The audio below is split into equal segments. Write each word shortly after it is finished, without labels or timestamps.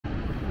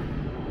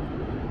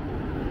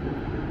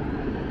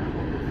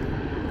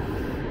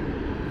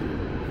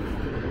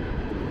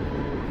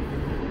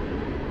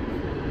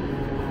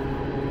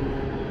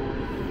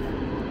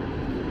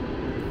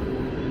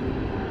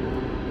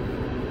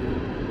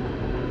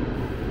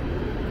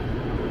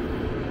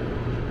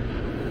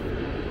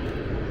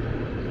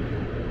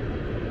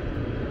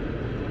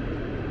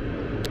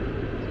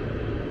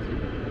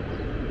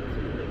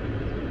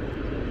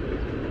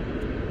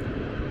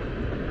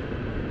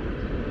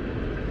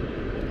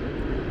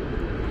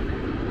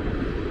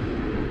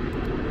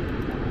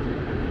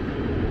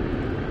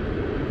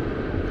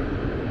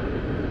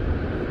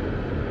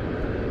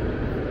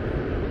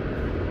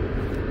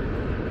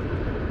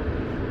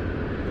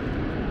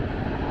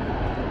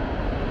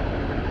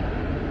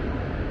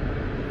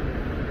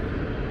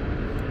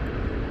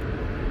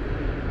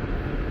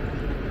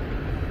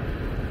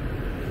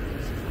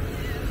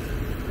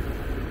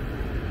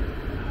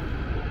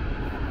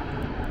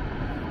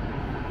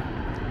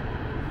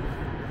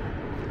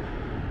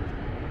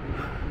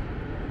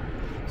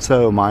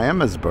So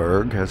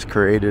Miamisburg has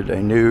created a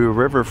new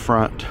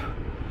riverfront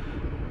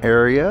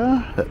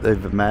area that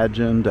they've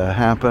imagined to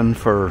happen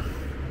for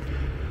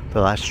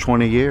the last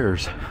 20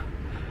 years.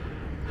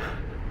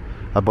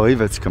 I believe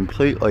it's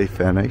completely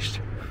finished.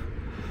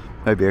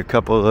 Maybe a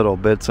couple of little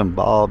bits and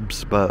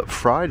bobs, but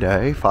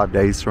Friday, 5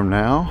 days from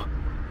now,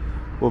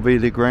 will be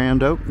the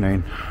grand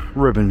opening,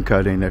 ribbon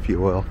cutting if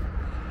you will.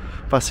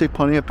 I see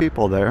plenty of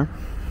people there,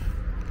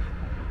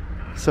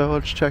 so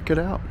let's check it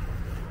out.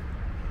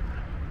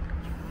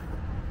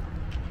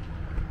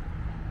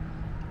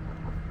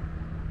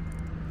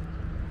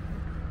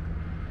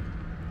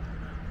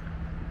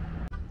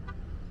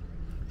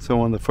 So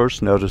one of the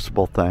first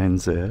noticeable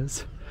things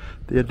is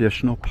the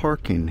additional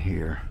parking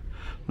here.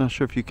 I'm not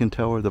sure if you can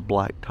tell where the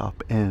blacktop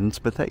ends,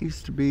 but that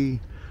used to be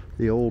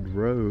the old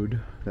road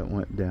that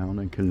went down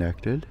and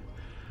connected.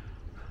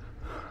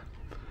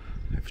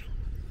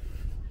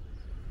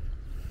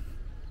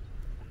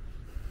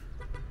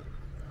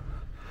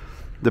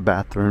 The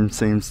bathroom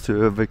seems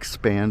to have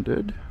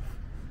expanded.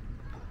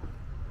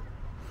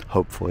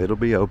 Hopefully it'll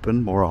be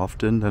open more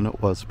often than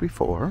it was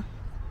before.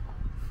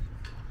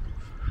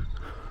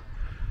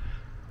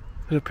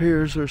 It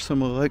appears there's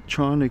some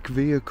electronic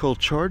vehicle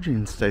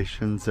charging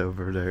stations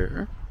over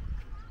there.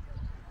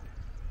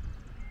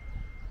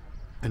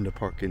 In the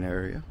parking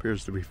area.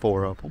 Appears to be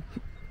 4 of them.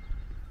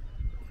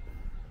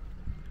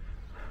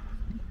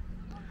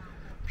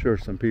 I'm sure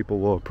some people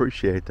will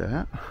appreciate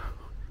that.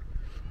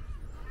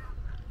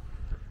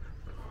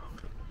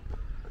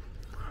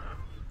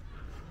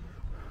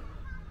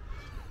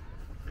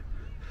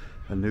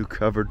 A new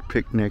covered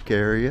picnic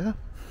area.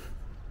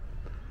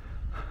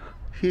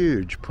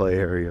 Huge play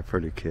area for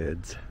the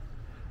kids.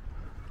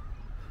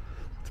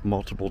 It's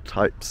multiple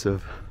types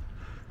of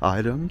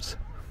items.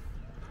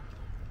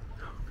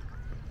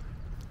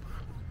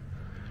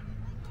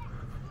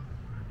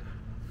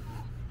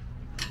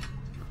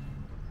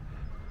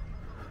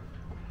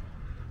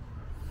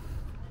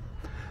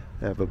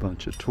 They have a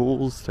bunch of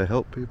tools to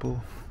help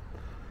people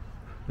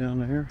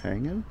down there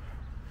hanging.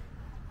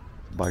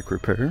 Bike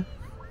repair.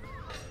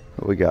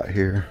 What we got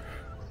here?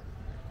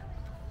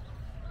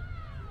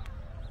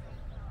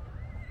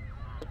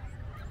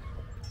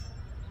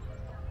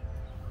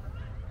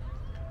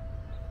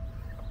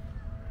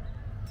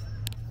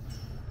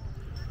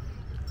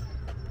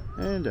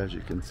 And as you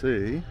can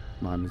see,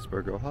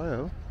 Miamisburg,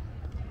 Ohio,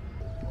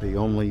 the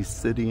only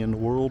city in the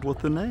world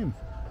with a name.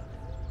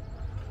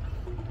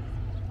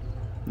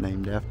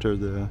 Named after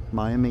the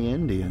Miami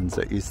Indians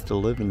that used to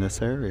live in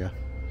this area.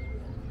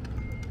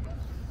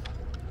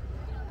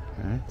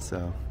 Okay,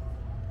 so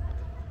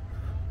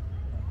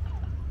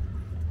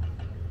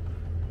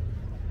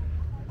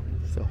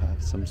still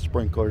have some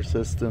sprinkler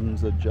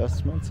systems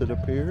adjustments, it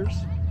appears,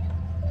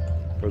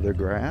 for the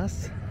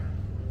grass.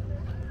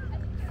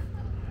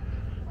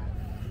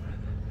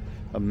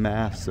 A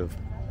massive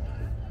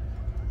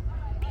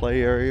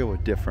play area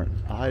with different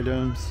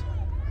items.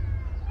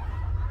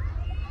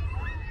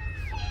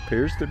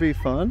 Appears to be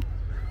fun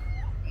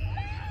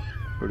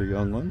for the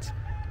young ones.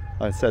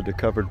 Like I said, the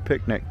covered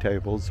picnic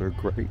tables are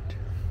great.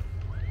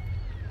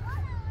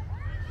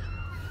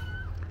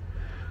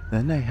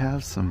 Then they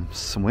have some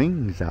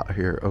swings out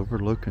here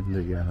overlooking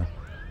the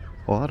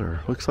water.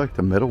 Looks like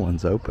the middle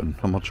one's open.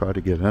 I'm gonna try to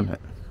get in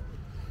it.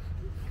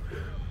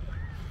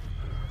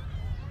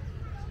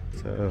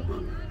 So,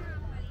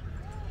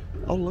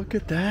 oh, look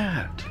at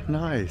that.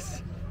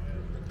 Nice.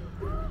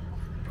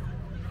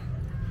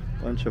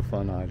 Bunch of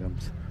fun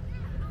items.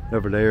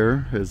 Over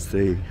there is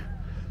the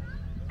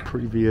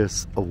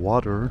previous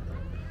water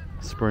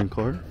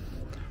sprinkler.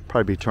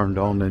 Probably be turned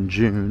on in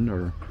June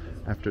or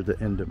after the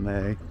end of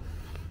May.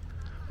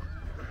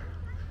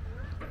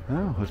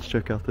 Oh, let's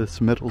check out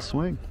this middle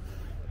swing.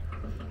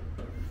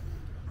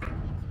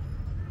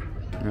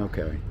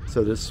 Okay,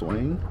 so this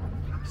swing,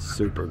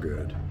 super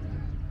good.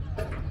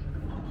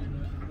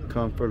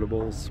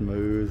 Comfortable,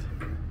 smooth.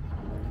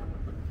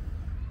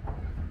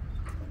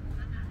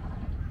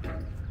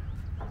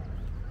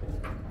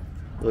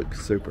 Looks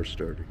super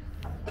sturdy.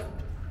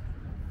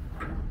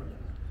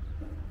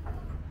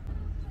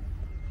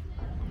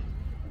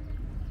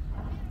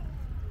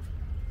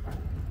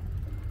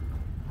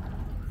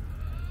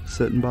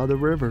 Sitting by the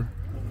river.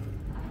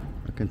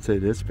 I can see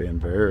this being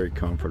very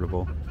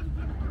comfortable.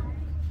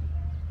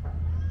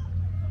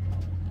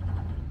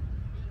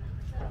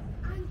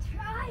 I'm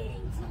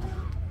trying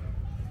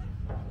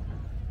to.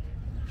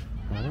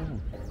 Oh.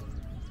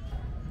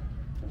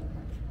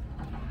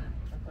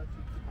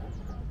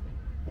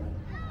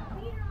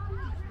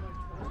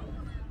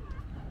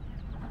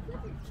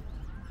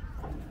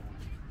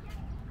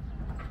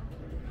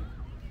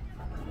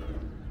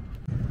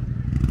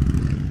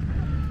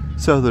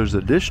 So there's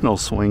additional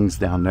swings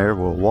down there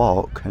we'll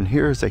walk, and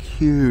here's a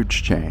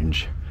huge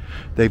change.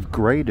 They've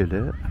graded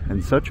it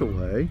in such a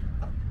way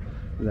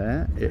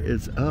that it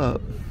is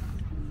up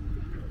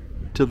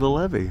to the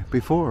levee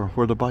before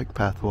where the bike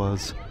path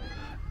was.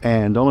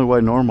 And the only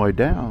way normally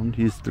down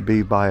used to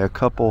be by a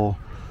couple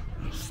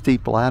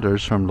steep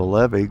ladders from the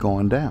levee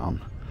going down.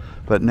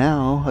 but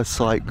now a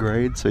slight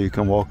grade so you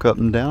can walk up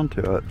and down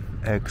to it.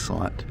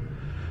 Excellent.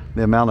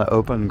 The amount of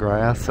open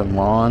grass and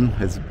lawn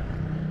is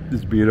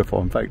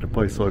beautiful. In fact, the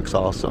place looks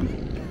awesome.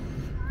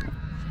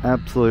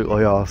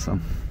 Absolutely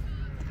awesome.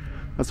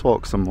 Let's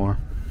walk some more.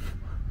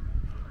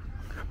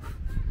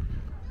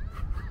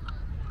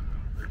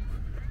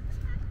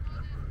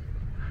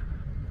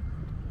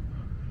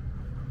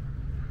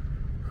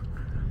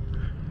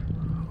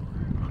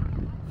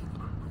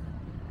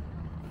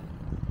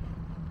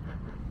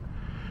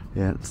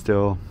 Yeah, it's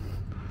still,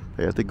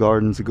 they got the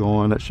gardens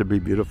going. That should be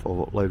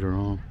beautiful later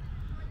on.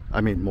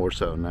 I mean, more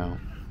so now.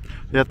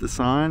 They have the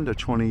sign to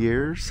 20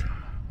 years.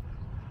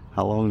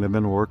 How long they've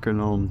been working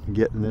on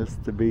getting this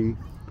to be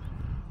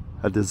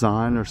a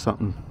design or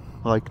something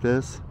like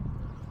this.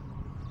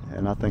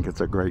 And I think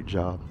it's a great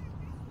job.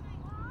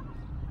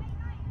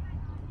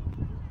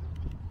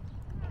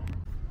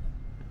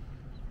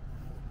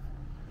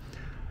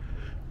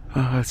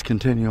 Let's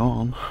continue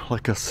on.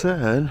 Like I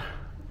said,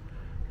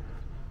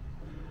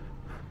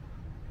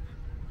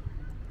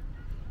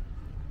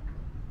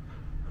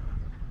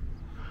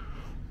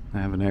 I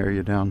have an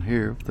area down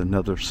here with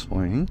another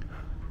swing.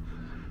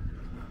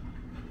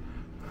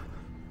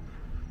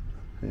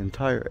 The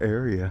entire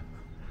area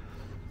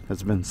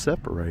has been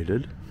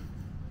separated.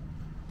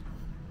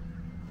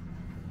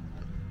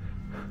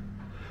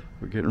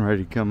 We're getting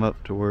ready to come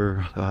up to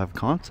where they'll have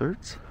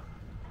concerts.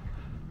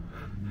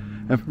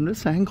 And from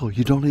this angle,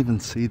 you don't even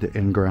see the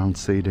in-ground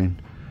seating.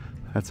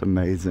 That's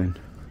amazing.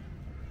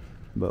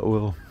 But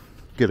we'll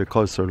get a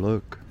closer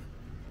look.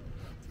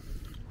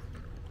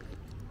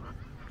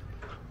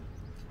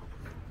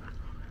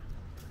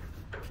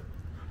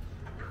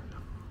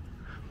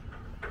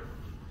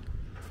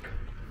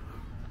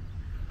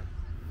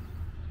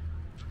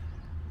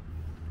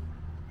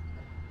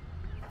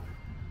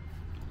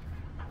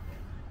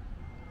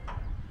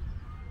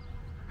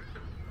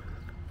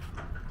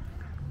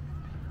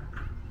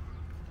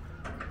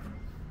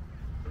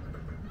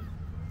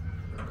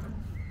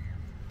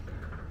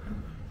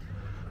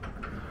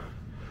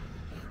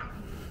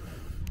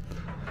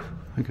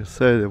 Like I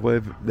say, the way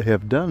they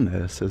have done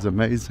this is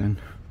amazing.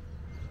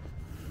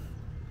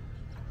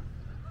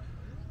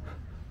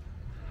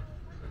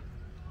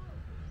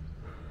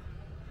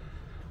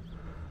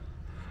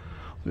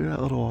 Look at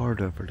that little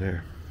art over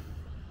there.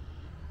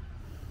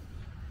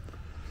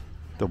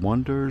 The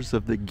wonders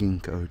of the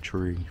ginkgo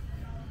tree.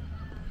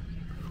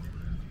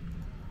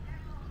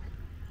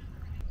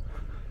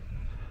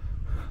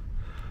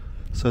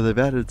 So they've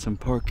added some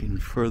parking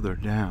further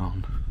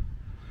down,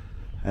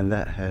 and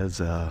that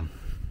has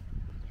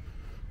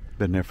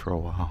been there for a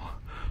while.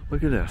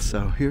 Look at this.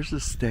 So here's the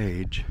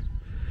stage,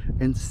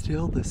 and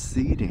still the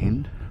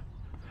seating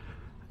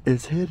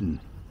is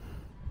hidden.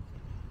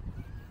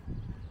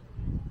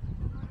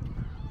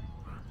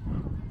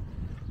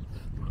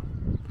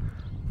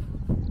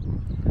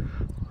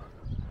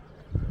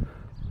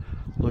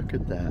 Look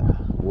at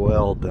that.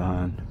 Well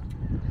done.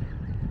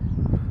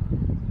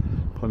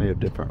 Plenty of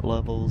different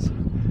levels.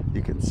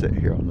 You can sit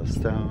here on the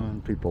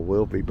stone. People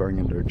will be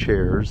bringing their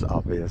chairs,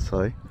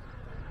 obviously.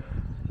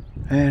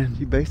 And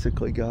you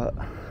basically got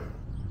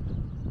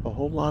a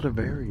whole lot of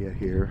area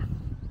here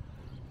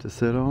to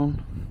sit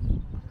on,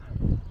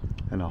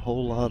 and a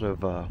whole lot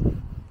of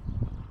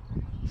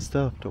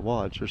stuff to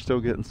watch. They're still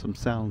getting some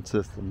sound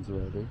systems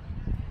ready.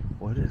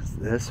 What is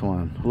this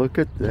one? Look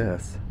at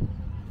this.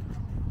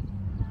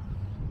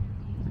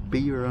 Be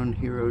your own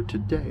hero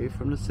today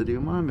from the city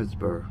of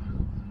Miamisburg.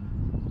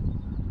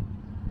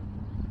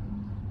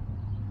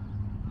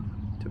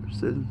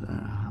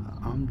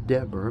 I'm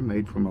Deborah,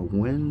 made from a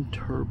wind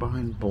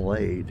turbine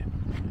blade.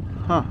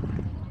 Huh.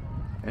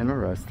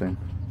 Interesting.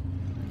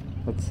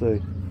 Let's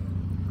see.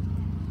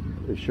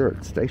 Pretty sure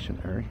it's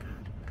stationary.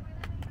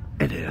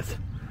 It is.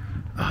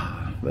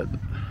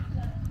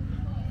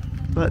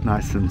 But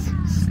nice and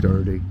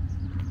sturdy.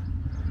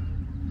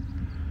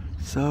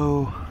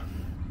 So,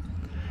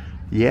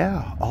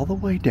 yeah, all the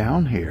way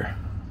down here.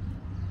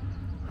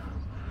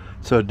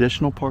 So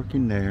additional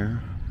parking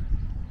there.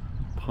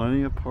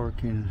 Plenty of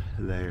parking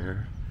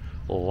there.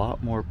 A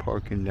lot more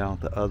parking down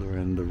at the other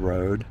end of the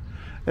road.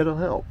 It'll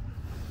help.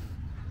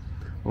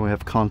 We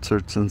have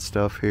concerts and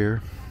stuff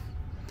here.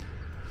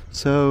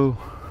 So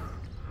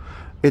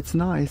it's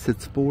nice.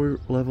 It's 4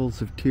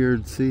 levels of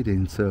tiered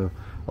seating, so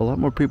a lot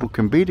more people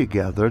can be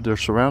together. They're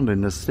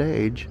surrounding the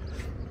stage,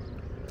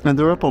 and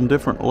they're up on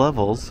different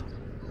levels.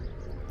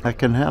 That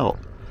can help.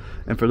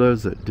 And for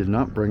those that did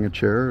not bring a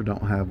chair or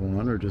don't have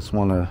one, or just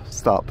want to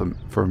stop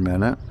for a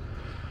minute,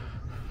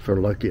 if they're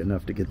lucky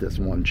enough to get this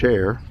one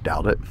chair,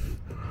 doubt it,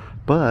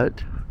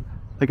 but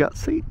they got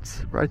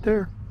seats right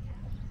there.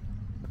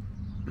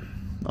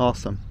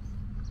 Awesome.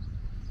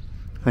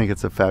 I think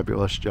it's a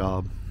fabulous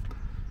job.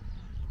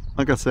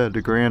 Like I said,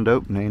 the grand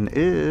opening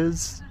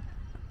is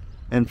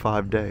in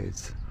 5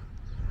 days,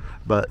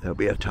 but there'll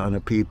be a ton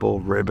of people,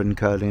 ribbon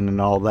cutting and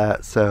all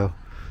that, so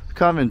it's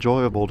kind of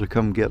enjoyable to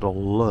come get a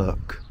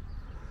look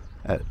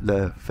at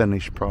the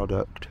finished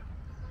product.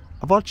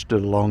 I've watched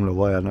it along the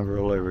way. I never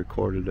really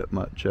recorded it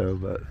much,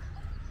 but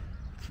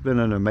It's been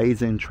an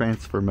amazing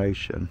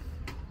transformation.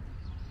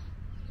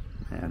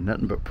 Man,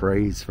 nothing but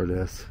praise for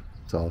this.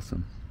 It's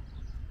awesome.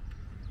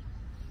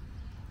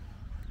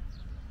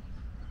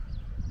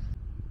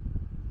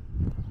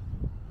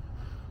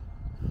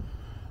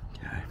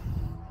 Okay.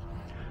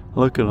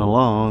 Looking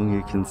along,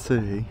 you can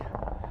see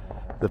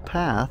the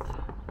path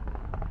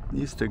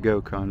used to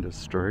go kind of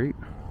straight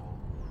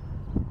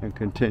and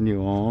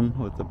continue on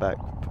with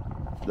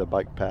the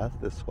bike path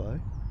this way.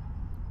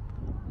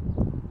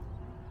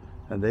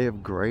 And they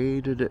have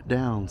graded it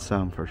down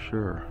some for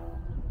sure.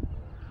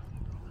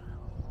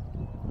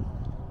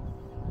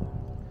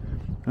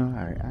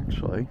 Alright,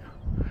 actually,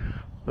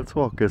 let's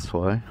walk this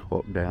way,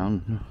 walk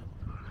down.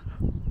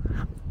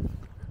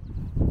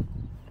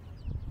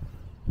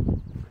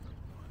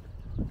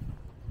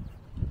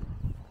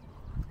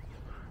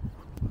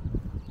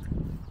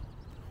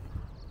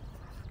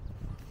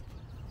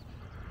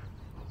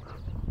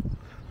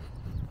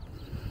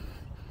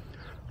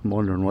 I'm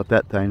wondering what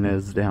that thing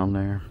is down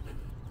there.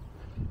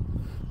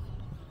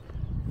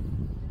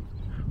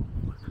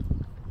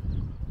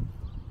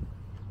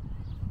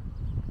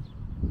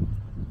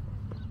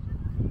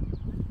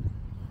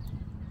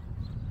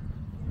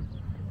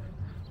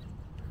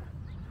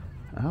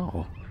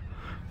 Oh,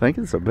 I think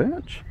it's a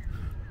bench.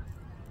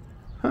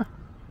 Huh.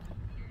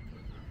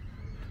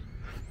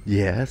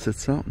 Yes,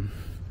 it's something.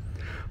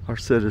 Our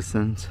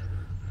citizens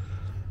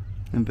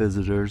and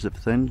visitors, if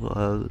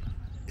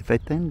a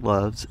thing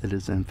loves, it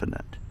is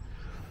infinite.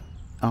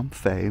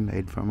 Faye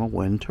made from a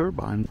wind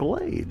turbine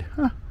blade.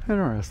 Huh,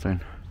 interesting.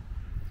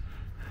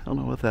 I don't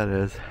know what that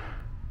is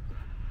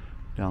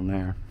down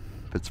there.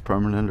 If it's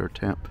permanent or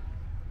temp.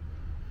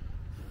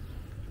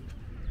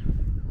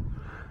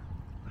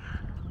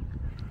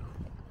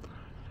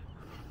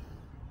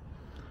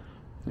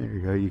 There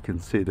you go, you can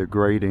see the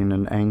grading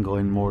and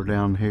angling more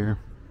down here.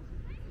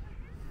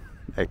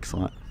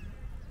 Excellent.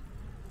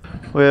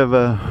 We have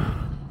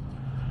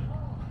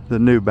the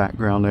new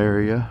background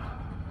area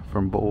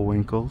from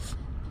Bullwinkle's.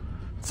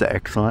 It's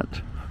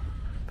excellent.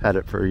 Had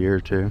it for a year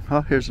or two.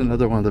 Oh, here's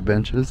another one of the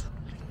benches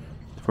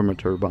from a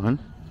turbine.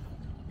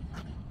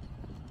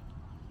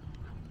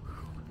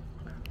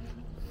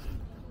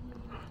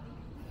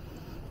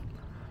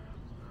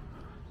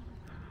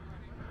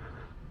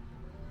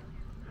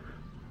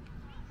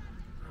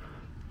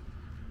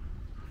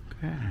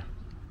 Okay.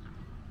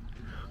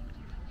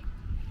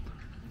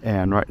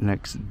 And right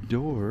next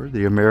door,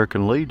 the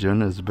American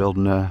Legion is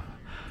building a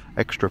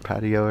extra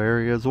patio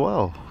area as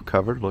well.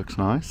 Covered, looks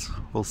nice.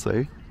 We'll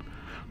see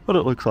what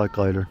it looks like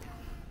later.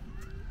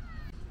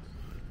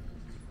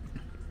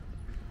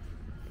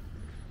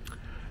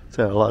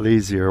 So a lot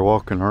easier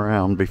walking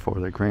around before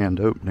the grand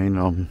opening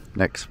on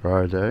next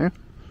Friday.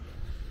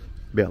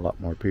 Be a lot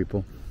more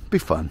people. Be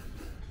fun.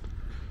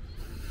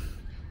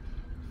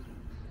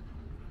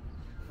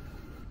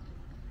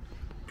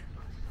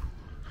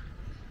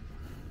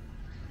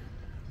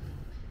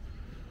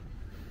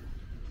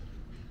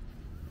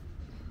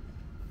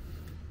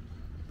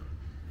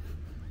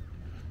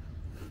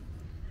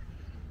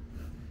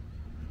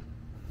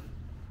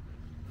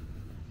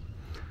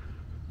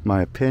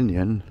 My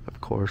opinion,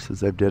 of course, is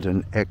they did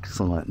an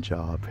excellent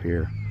job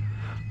here.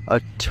 A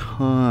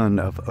ton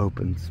of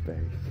open space.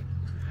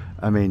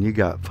 I mean, you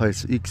got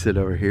place, you can sit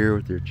over here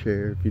with your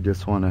chair if you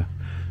just want to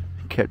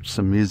catch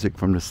some music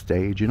from the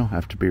stage. You don't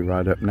have to be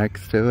right up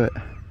next to it.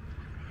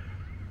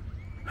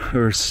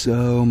 There's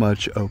so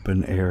much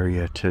open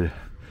area to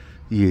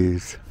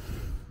use.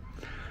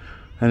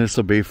 And this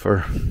will be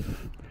for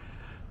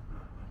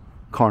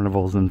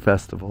carnivals and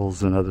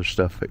festivals and other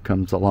stuff that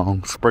comes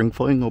along. Spring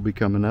Fling will be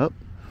coming up.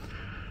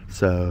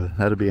 So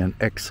that'll be an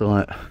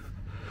excellent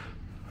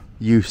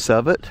use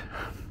of it.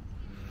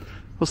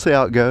 We'll see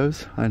how it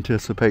goes. I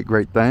anticipate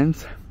great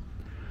things.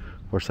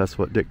 Of course, that's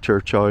what Dick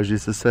Church always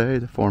used to say,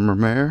 the former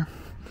mayor.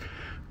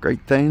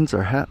 Great things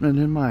are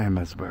happening in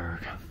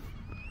Miamisburg.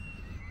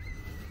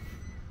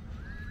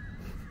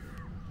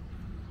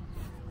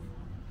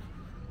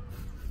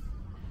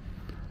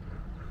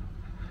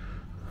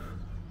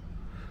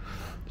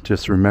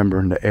 Just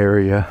remembering the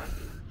area.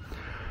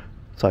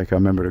 It's like I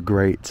remember the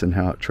grates and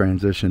how it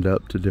transitioned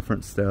up to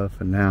different stuff,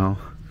 and now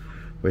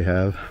we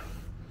have,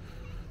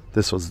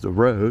 this was the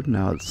road,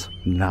 now it's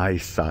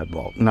nice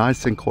sidewalk,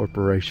 nice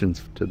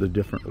incorporations to the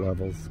different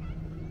levels.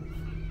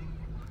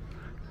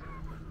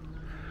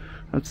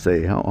 Let's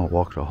see, I don't want to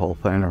walk the whole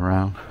thing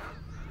around.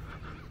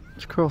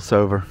 Let's cross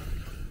over,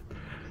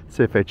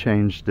 see if they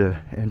changed the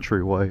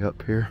entryway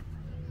up here.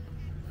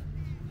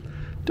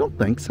 Don't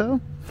think so,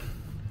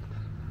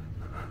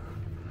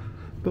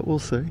 but we'll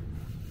see.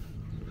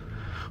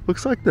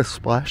 Looks like the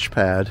splash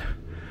pad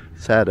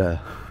has had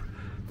a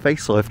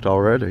facelift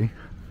already.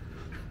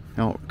 I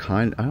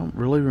don't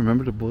really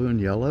remember the blue and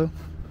yellow.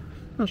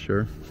 Not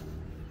sure.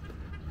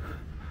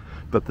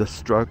 But the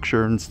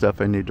structure and stuff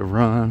they need to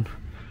run,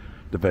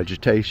 the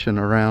vegetation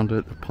around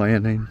it, the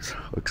plantings,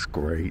 looks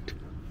great.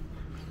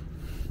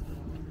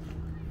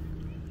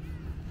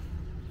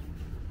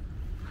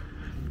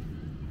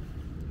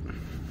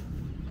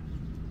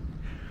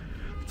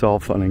 it's all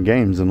fun and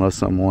games unless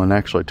someone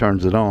actually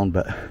turns it on.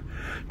 But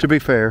to be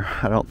fair,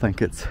 I don't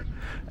think it's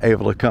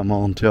able to come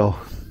on till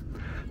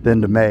the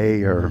end of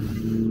May or,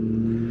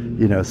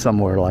 you know,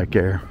 somewhere like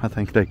there. I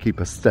think they keep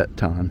a set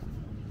time.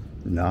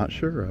 Not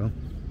sure though.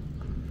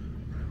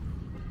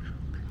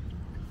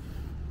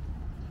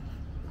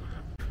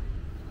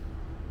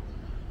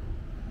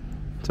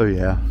 So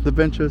yeah, the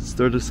benches,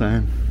 they're the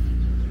same.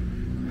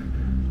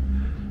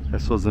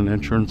 This was an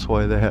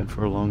entranceway they had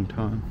for a long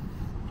time,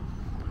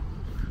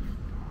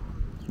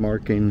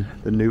 marking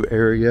the new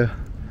area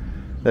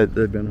that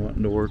they've been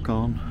wanting to work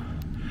on.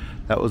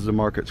 That was the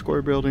Market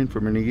Square building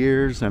for many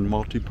years and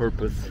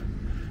multi-purpose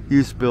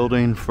use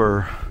building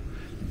for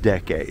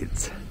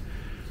decades.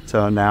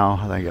 So now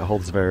I think it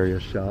holds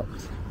various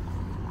shops.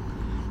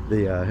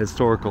 The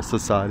Historical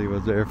Society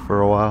was there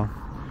for a while,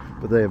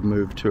 but they have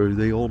moved to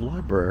the old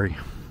library.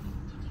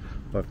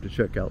 We'll have to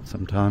check out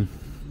sometime.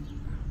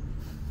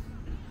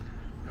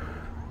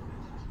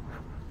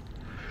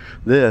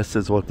 This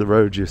is what the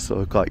road used to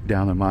look like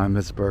down in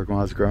Miamisburg when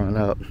I was growing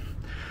up.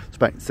 It's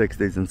back in the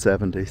 60s and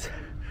 70s.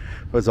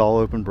 It was all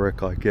open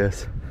brick like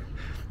this.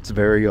 It's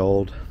very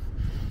old.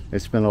 They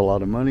spent a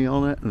lot of money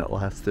on it and it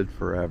lasted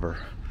forever.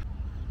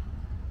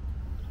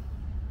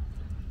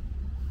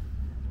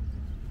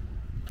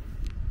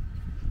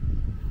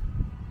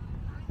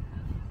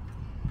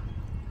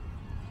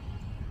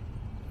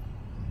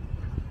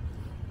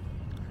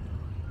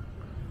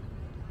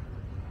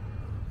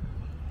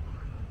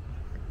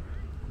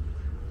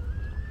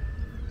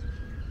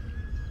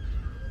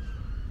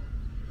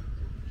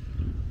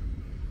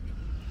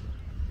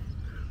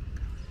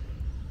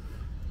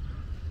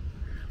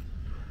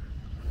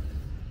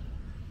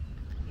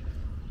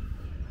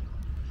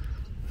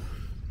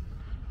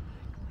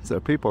 So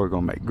people are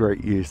going to make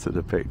great use of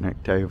the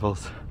picnic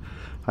tables.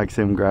 I can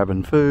see them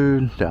grabbing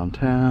food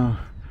downtown,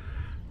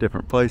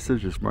 different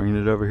places, just bringing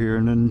it over here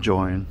and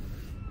enjoying.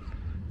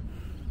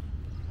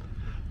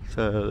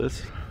 So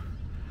this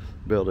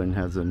building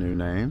has a new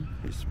name.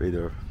 It used to be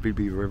the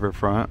BB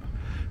Riverfront,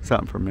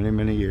 something for many,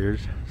 many years.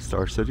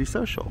 Star City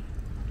Social,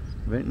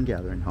 Event and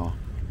Gathering Hall.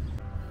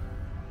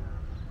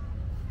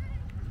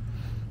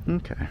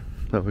 Okay,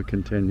 so we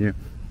continue.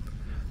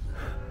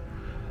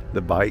 The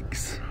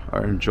bikes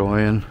are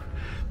enjoying.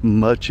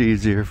 Much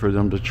easier for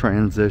them to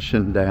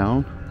transition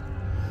down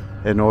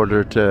in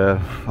order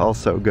to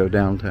also go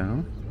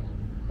downtown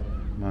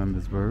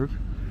Miamisburg.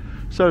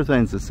 So other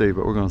things to see,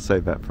 but we're going to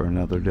save that for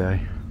another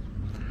day.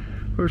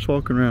 We're just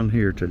walking around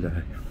here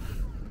today.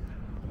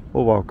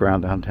 We'll walk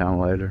around downtown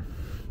later.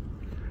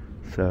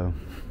 So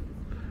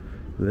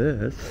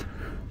this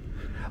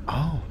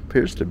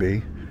appears to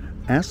be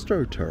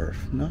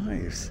AstroTurf.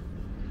 Nice.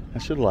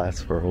 That should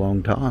last for a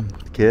long time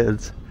with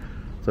kids,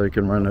 so you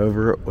can run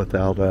over it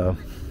without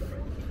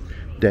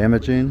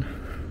damaging.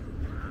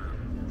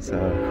 So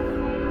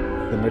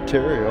the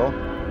material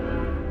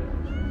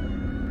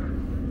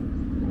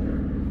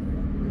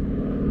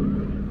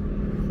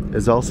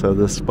is also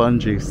the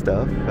spongy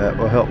stuff that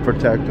will help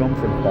protect them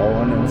from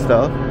falling and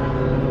stuff.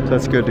 So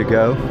that's good to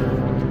go.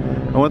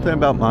 And one thing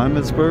about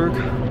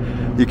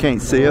Miamisburg, you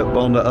can't see it, but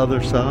on the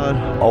other side,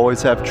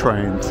 always have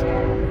trains.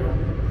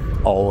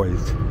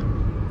 Always.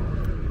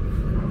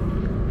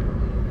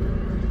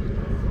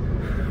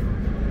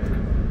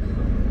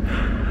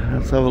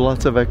 So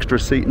lots of extra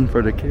seating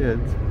for the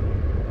kids.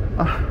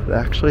 They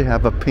actually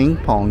have a ping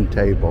pong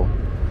table.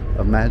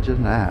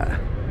 Imagine that.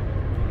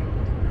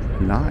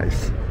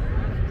 Nice.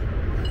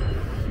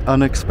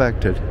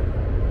 Unexpected.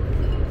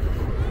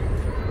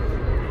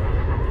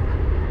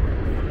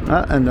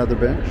 Another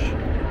bench.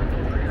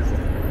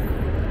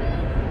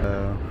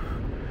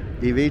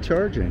 EV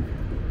charging.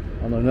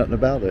 I don't know nothing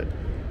about it.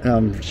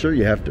 I'm sure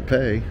you have to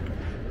pay.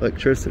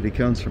 Electricity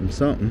comes from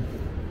something.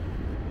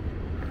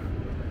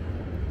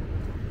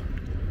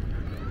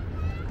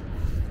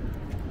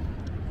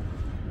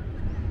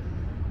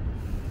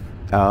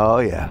 Oh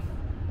yeah,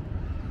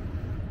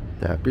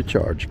 tap your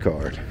charge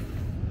card.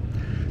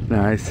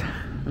 Nice.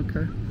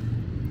 Okay.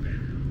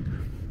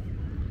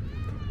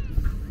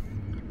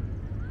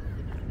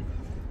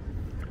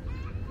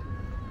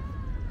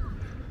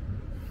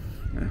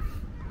 Yeah.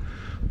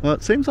 Well,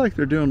 it seems like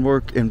they're doing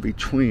work in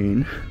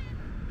between.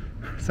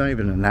 It's not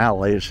even an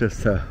alley, it's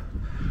just a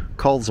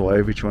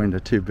causeway between the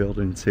two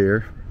buildings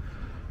here.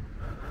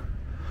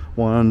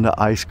 One, the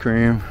ice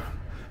cream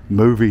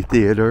movie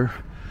theater.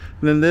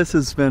 And then this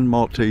has been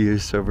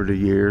multi-use over the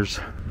years.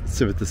 Let's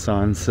see what the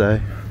signs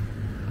say.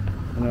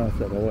 I know I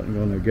said I wasn't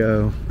going to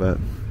go, but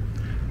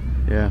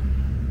yeah.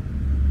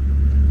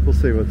 We'll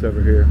see what's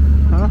over here.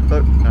 Oh,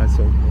 look, nice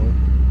old boy.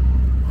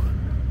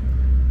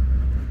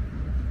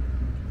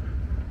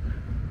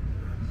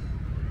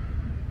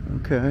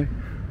 Okay.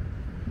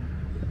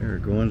 They're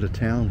going to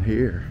town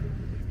here.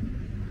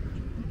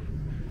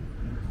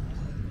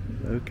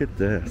 Look at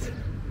this.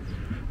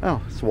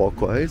 Oh, it's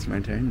walkways,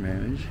 maintain,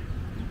 manage.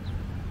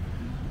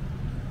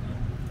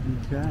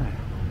 Okay,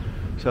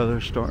 so they're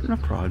starting a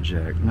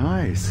project.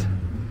 Nice.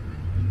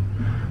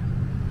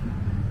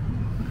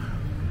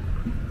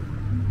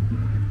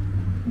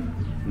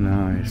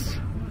 Nice.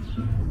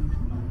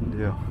 Good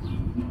deal.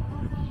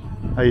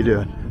 How you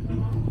doing?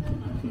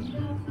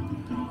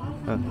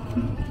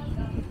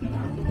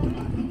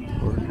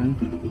 Working.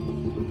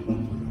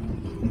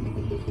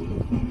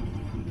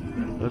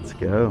 Let's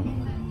go.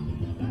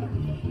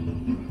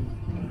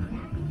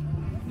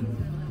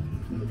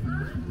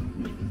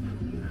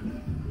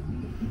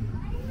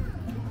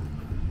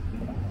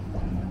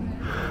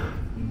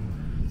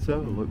 So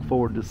look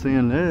forward to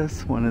seeing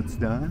this when it's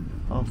done.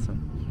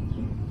 Awesome.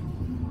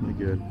 Pretty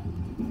good.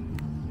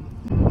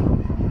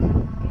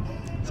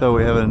 So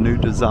we have a new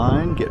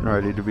design getting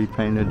ready to be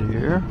painted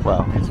here.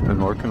 Wow, he's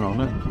been working on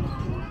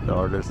it. The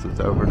artist is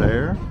over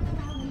there.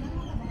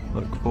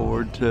 Look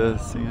forward to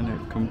seeing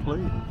it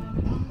complete.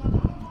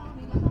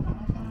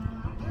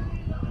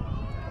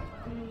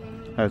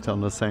 It's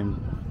on the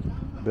same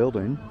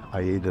building,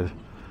 i.e.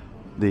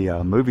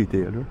 the movie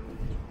theater,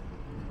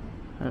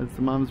 as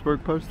the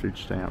Miamisburg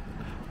postage stamp.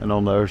 And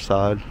on the other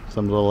side,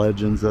 some of the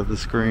legends of the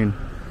screen.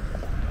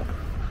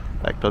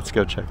 In fact, let's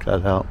go check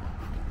that out.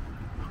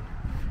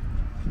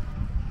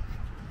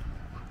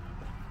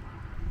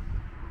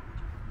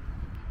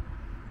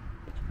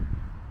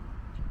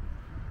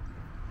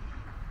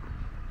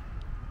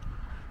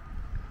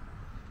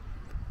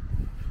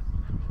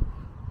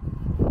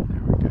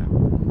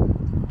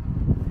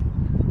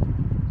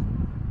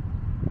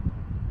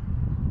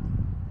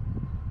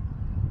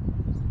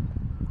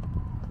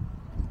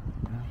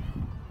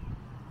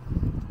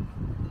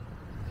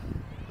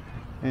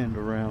 And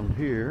around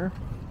here,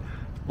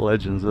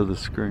 legends of the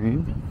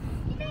screen,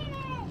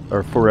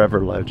 or forever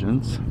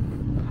legends.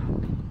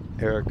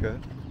 Erica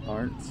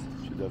Arntz,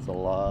 she does a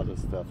lot of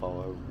stuff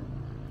all over.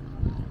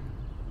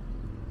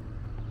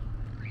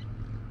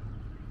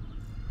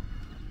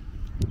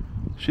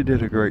 She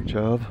did a great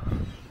job.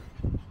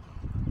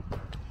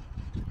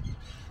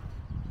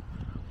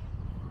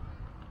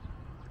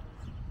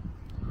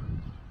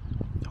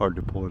 Hard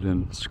to pull it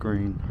in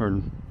screen,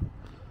 or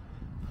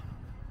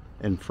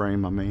in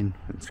frame, I mean,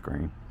 in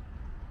screen.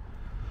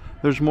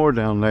 There's more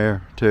down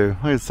there too.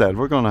 Like I said,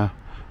 we're gonna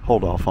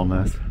hold off on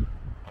this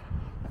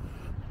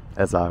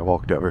as I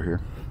walked over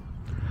here.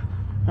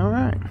 All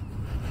right.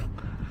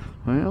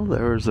 Well,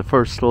 there's the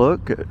first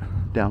look at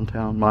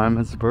downtown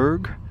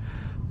Miamisburg,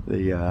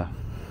 the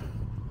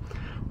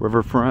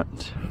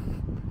Riverfront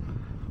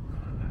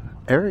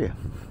area.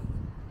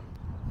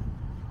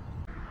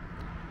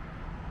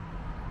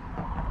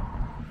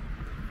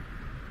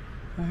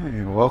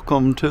 Hey,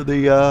 welcome to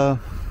the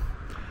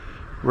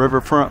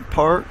Riverfront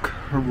Park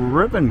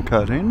ribbon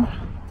cutting.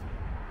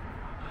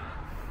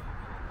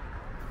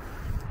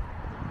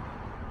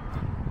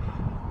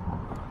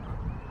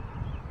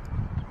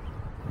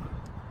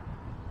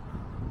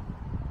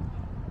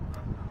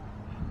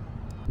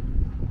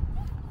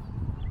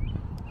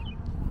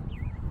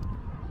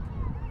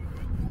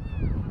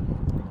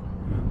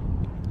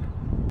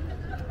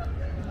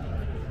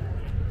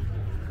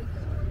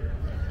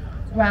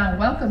 Wow,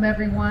 welcome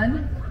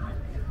everyone.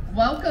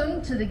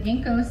 Welcome to the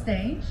Ginkgo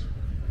stage.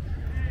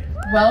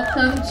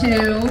 Welcome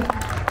to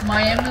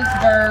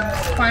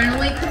Miamisburg's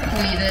finally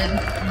completed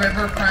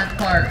Riverfront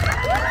Park.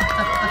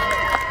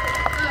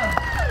 Oh.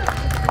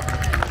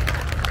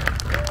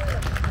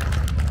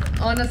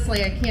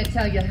 Honestly, I can't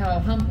tell you how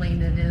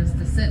humbling it is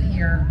to sit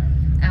here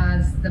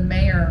as the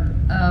mayor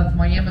of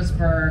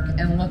Miamisburg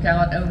and look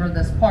out over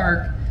this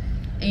park,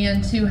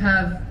 and to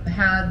have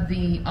had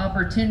the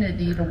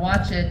opportunity to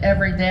watch it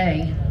every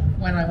day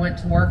when I went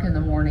to work in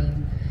the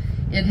morning.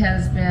 It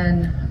has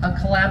been a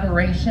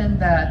collaboration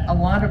that a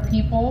lot of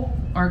people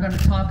are going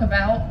to talk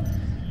about,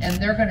 and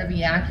they're going to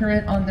be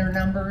accurate on their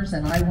numbers,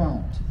 and I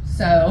won't.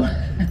 So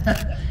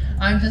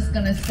I'm just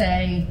going to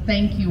say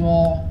thank you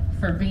all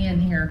for being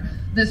here.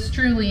 This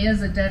truly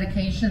is a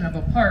dedication of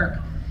a park.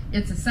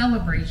 It's a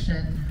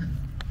celebration,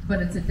 but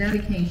it's a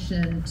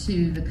dedication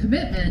to the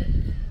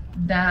commitment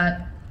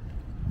that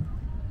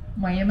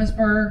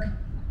Miamisburg,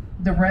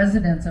 the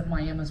residents of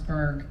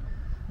Miamisburg,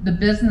 the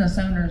business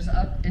owners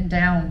up and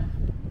down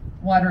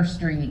Water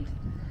Street.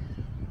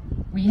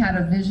 We had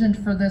a vision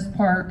for this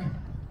park.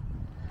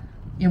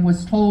 It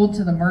was told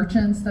to the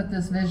merchants that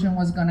this vision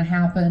was going to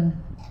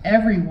happen.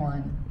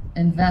 Everyone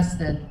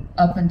invested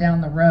up and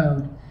down the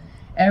road.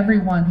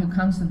 Everyone who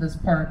comes to this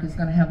park is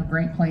going to have a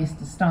great place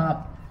to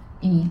stop,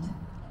 eat,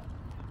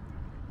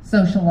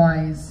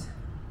 socialize,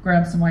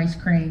 grab some ice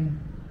cream,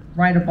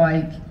 ride a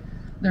bike.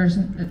 There's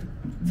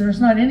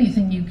not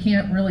anything you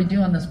can't really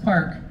do in this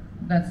park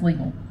that's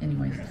legal,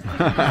 anyways.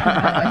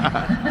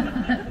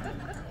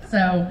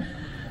 So,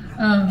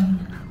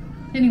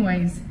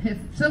 anyways, if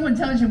someone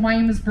tells you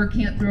Miamisburg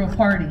can't throw a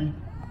party,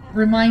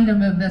 remind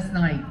them of this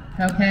night,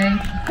 okay?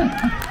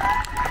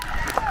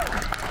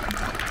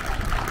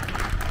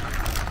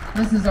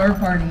 This is our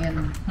party,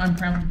 and I'm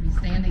proud to be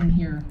standing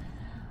here.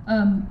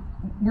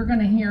 We're going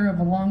to hear of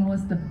a long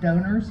list of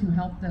donors who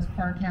helped this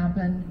park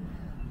happen.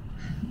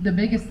 The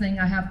biggest thing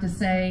I have to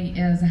say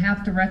is I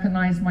have to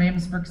recognize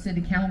Miamisburg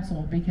City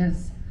Council,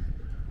 because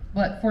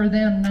but for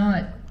them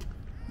not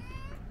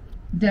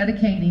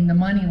dedicating the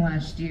money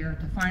last year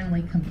to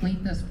finally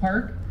complete this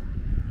park,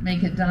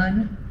 make it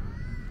done,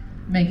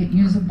 make it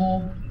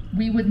usable,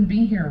 we wouldn't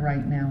be here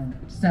right now.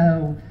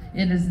 So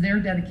it is their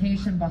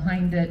dedication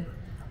behind it,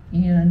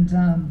 and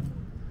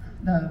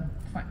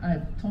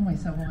I told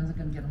myself I wasn't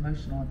going to get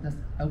emotional at this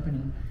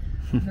opening.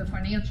 The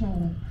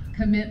financial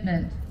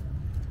commitment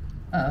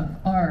of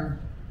our,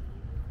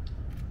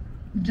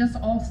 just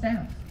all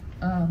staff.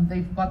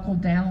 They've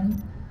buckled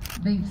down,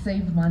 they've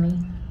saved money,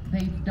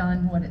 they've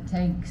done what it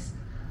takes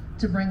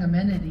to bring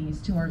amenities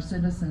to our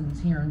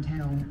citizens here in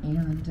town,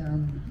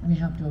 and we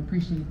have to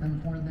appreciate them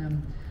for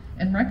them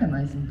and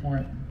recognize them for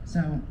it.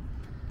 So,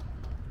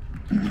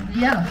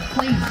 yeah,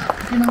 please,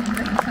 give them a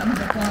round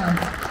of applause.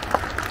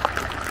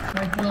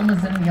 Mike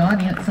Wilma's in the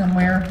audience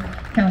somewhere.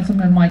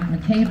 Councilman Mike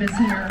McCabe is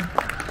here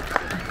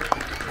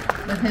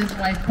with his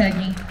wife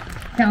Peggy.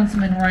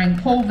 Councilman Ryan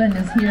Colvin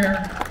is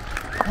here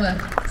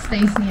with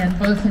Stacy and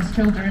both his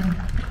children,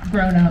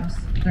 grown-ups.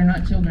 They're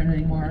not children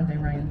anymore, are they,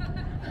 Ryan?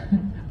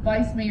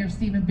 Vice Mayor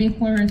Stephen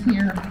Binkler is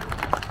here.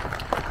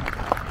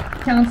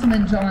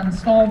 Councilman John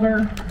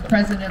Stalber,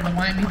 President of the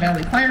Miami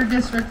Valley Fire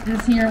District,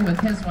 is here with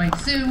his wife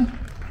Sue.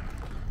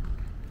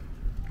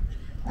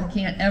 I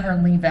can't ever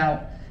leave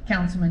out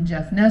Councilman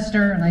Jeff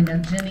Nestor, and I know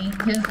Jenny,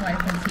 his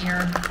wife, is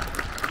here.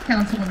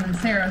 Councilwoman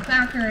Sarah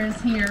Thacker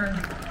is here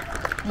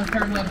with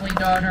her lovely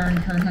daughter and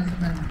her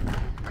husband,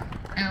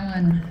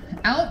 Alan.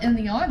 Out in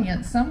the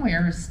audience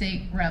somewhere is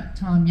State Rep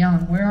Tom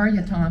Young. Where are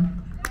you,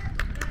 Tom?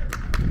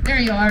 There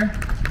you are.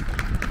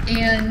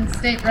 And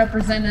State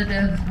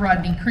Representative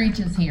Rodney Creech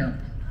is here.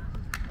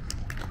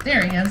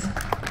 There he is.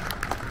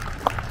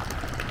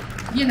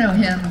 You know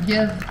him.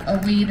 Give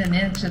a weed an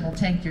inch, it'll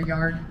take your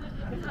yard.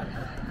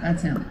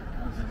 That's him.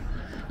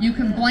 You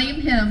can blame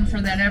him for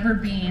that ever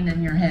being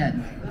in your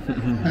head.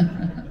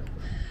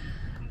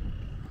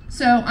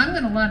 So I'm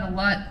going to let a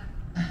lot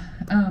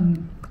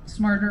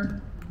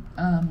smarter,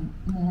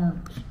 more,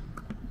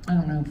 I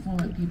don't know,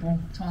 fluent people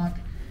talk.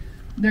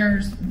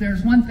 There's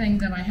one thing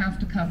that I have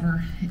to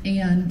cover,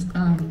 and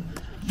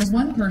the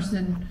one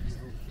person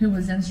who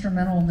was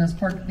instrumental in this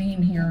park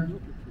being here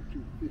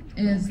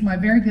is my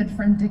very good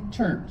friend Dick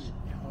Church.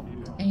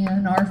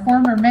 And our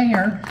former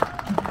mayor,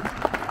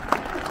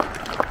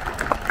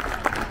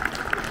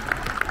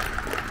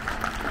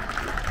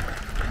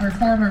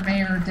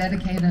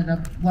 dedicated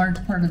a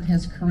large part of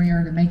his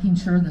career to making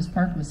sure this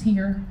park was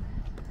here,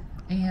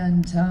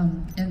 and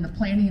in the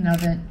planning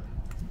of it,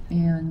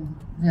 and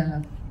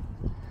the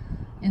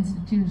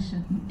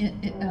institution,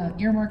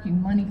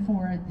 earmarking money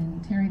for it,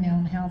 and tearing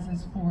down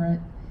houses for it.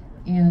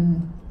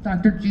 And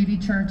Dr. Judy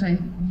Church,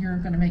 you're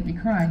going to make me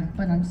cry,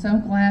 but I'm so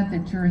glad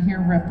that you're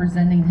here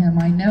representing him.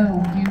 I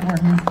know you were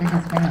his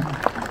biggest fan,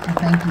 and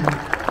thank you.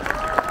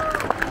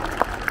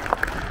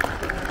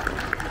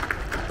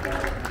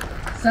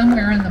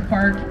 Somewhere in the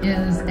park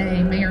is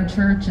a Mayor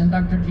Church and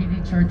Dr. Judy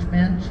Church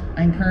bench.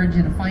 I encourage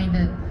you to find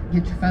it,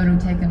 get your photo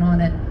taken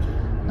on it.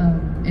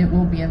 It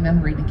will be a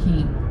memory to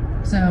keep.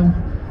 So,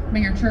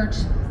 Mayor Church,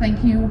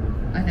 thank you.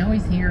 I know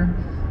he's here,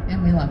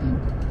 and we love you.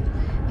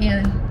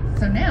 And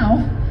so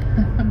now,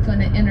 I'm going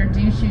to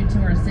introduce you to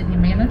our city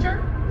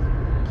manager,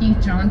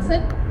 Keith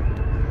Johnson.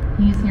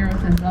 He's here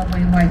with his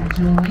lovely wife,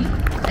 Julie,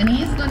 and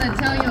he's going to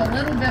tell you a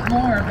little bit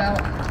more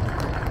about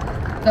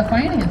the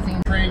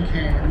financing. Train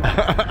came.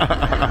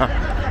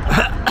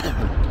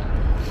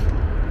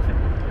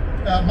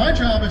 My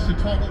job is to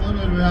talk a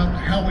little bit about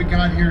how we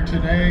got here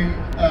today.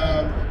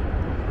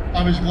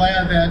 I was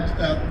glad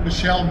that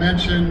Michelle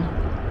mentioned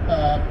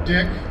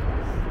Dick.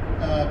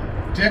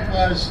 Dick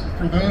was,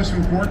 for those who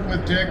worked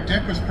with Dick,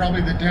 Dick was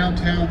probably the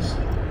downtown's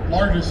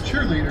largest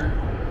cheerleader.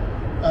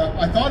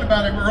 I thought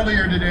about him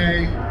earlier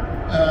today.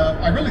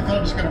 I really thought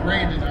it was going to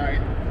rain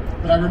tonight,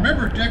 but I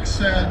remember Dick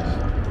said,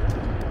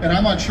 and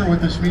I'm not sure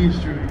what this means,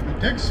 Judy, but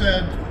Dick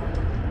said,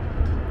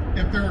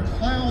 if there are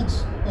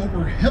clouds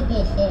over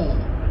Hipple Hole,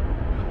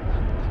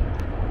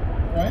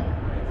 right,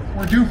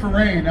 we're due for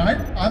rain.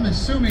 I'm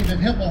assuming that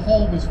Hipple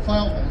Hole was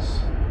cloudless,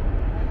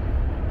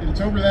 and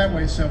it's over that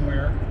way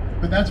somewhere,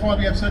 but that's why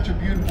we have such a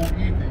beautiful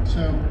evening.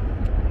 So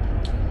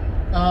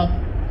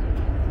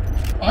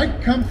I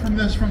come from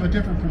this from a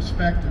different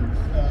perspective.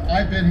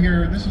 I've been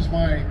here, this is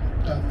my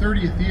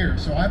 30th year,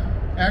 so I've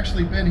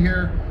actually been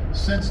here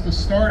since the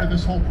start of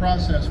this whole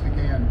process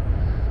began.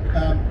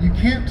 You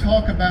can't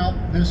talk about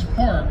this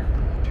park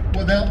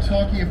without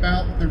talking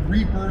about the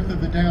rebirth of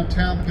the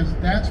downtown, because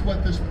that's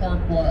what this park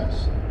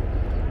was.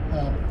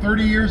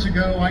 30 years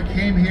ago, I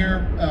came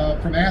here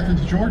from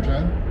Athens,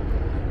 Georgia,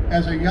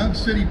 as a young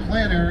city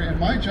planner, and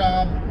my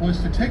job was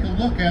to take a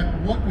look at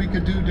what we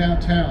could do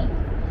downtown.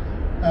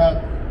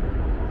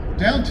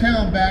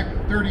 Downtown back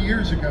 30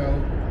 years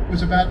ago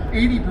was about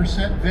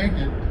 80%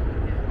 vacant.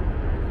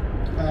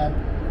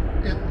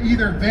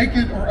 Either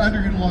vacant or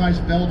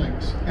underutilized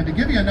buildings. And to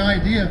give you an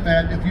idea of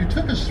that, if you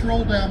took a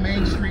stroll down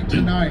Main Street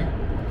tonight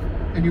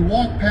and you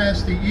walk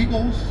past the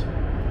Eagles,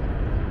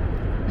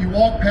 you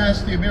walk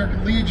past the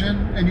American Legion,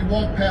 and you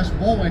walk past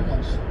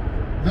Bullwinkle's,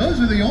 those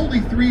are the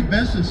only three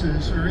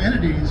businesses or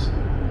entities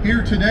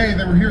here today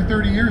that were here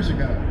 30 years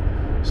ago.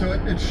 So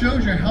it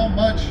shows you how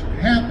much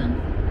happened.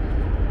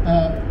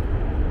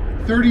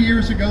 30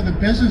 years ago, the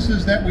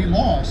businesses that we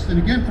lost, and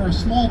again, for a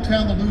small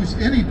town to lose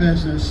any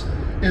business,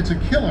 it's a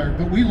killer,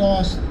 but we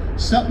lost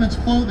Sutman's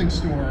Clothing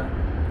Store,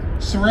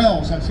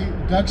 Sorrell's, I see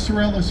Doug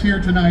Sorrell is here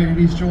tonight and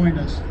he's joined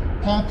us,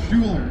 Pop's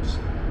Jewelers,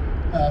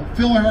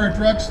 Philhar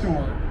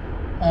Drugstore.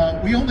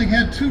 We only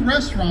had 2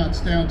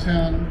 restaurants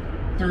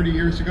downtown 30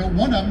 years ago.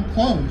 One of them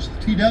closed,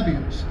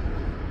 TW's.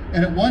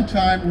 And at one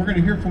time, we're going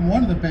to hear from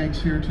one of the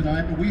banks here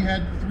tonight, but we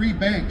had 3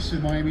 banks in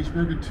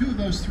Miamisburg, and 2 of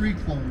those 3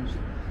 closed.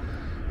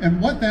 And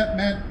what that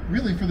meant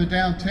really for the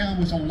downtown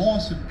was a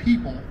loss of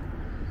people.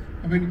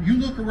 I mean, you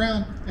look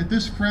around at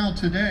this crowd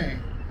today,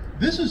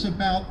 this is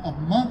about a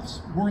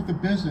month's worth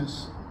of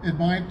business in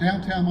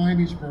downtown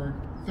Miamisburg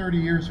 30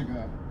 years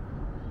ago.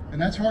 And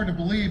that's hard to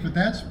believe, but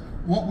that's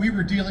what we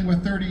were dealing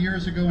with 30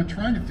 years ago and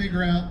trying to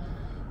figure out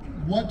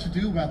what to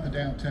do about the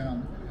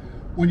downtown.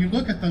 When you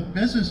look at the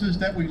businesses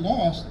that we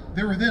lost,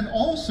 there were then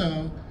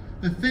also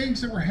the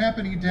things that were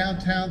happening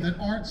downtown that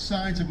aren't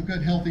signs of a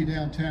good, healthy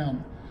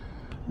downtown.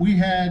 We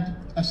had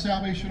a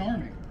Salvation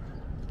Army,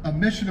 a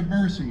Mission of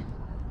Mercy,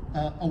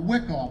 a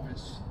WIC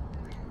office.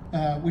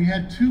 We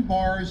had 2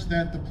 bars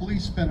that the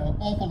police spent an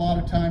awful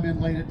lot of time in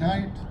late at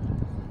night.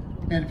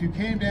 And if you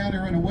came down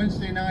here on a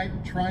Wednesday night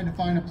trying to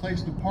find a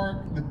place to park,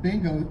 the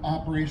bingo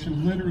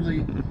operation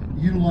literally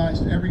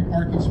utilized every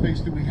parking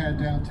space that we had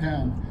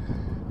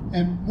downtown.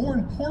 And more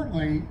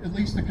importantly, at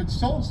least the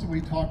consultants that we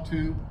talked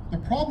to, the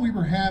problem we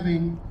were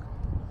having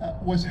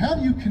was how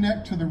do you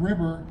connect to the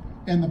river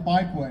and the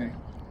bikeway?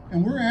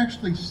 And we're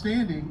actually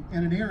standing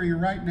in an area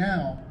right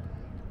now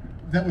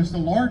that was the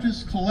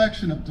largest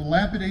collection of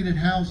dilapidated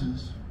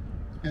houses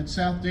in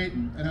South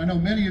Dayton. And I know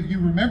many of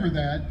you remember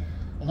that.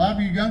 A lot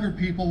of you younger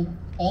people,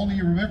 all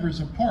you remember is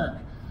a park.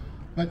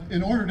 But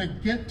in order to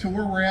get to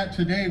where we're at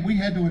today, we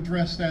had to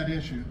address that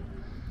issue.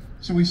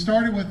 So we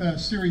started with a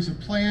series of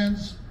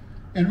plans,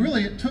 and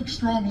really it took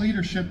strong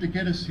leadership to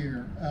get us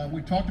here.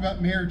 We talked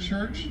about Mayor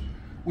Church.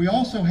 We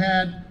also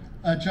had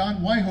John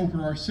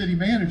Wyhoper, our city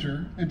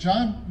manager, and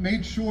John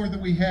made sure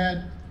that we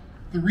had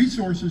the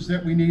resources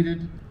that we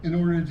needed in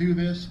order to do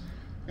this.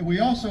 And we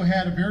also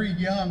had a very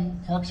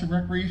young Parks and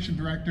Recreation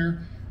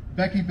Director,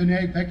 Becky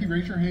Benet. Becky,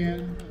 raise your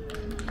hand.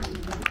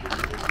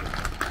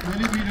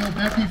 Many of you know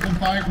Becky from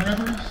Five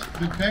Rivers,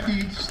 but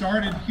Becky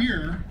started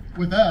here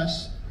with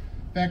us.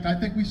 In fact, I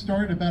think we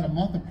started about a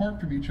month apart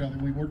from each other.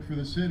 We worked for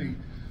the city.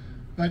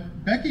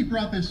 But Becky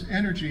brought this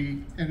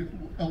energy,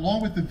 and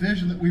along with the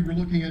vision that we were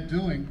looking at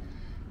doing.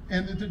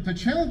 And the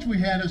challenge we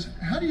had is,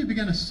 how do you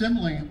begin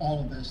assembling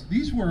all of this?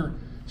 These were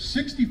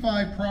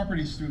 65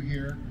 properties through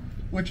here,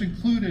 which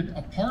included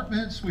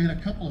apartments. We had a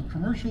couple of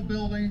commercial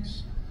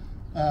buildings.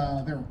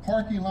 There were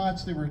parking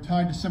lots. They were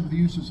tied to some of the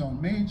uses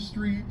on Main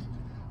Street.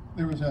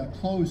 There was a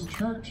closed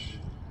church.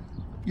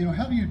 You know,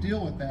 how do you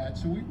deal with that?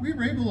 So we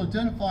were able to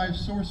identify a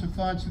source of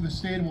funds through the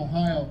state of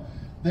Ohio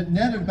that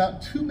netted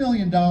about $2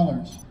 million.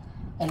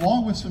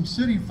 Along with some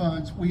city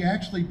funds, we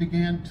actually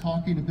began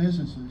talking to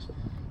businesses.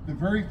 The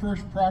very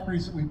first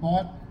properties that we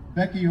bought,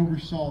 Becky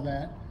oversaw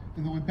that.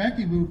 And then when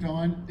Becky moved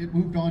on, it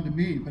moved on to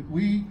me. But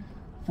we,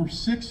 for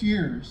 6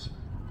 years,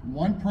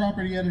 one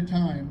property at a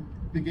time,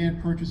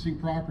 began purchasing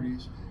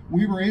properties.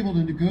 We were able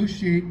to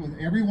negotiate with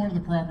every one of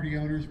the property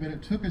owners, but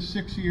it took us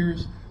 6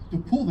 years to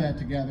pull that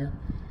together.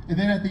 And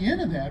then at the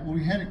end of that, when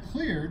we had it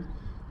cleared,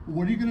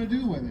 what are you going to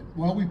do with it?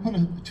 Well, we put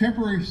a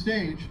temporary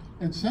stage,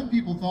 and some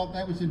people thought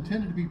that was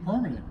intended to be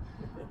permanent,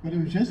 but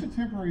it was just a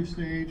temporary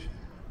stage.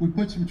 We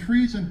put some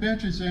trees and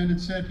benches in and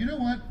said, you know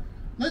what,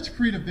 let's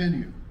create a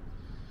venue.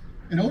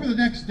 And over the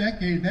next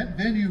decade, that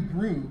venue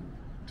grew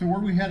to where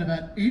we had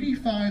about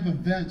 85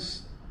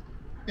 events,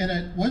 and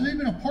it wasn't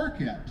even a park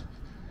yet,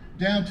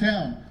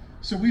 downtown.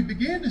 So we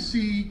began to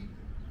see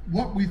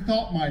what we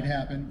thought might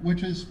happen,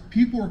 which is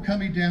people were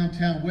coming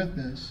downtown with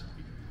this.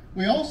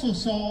 We also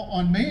saw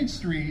on Main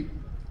Street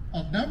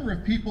a number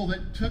of people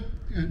that took,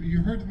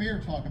 you heard the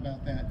mayor talk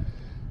about that.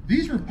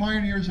 These were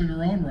pioneers in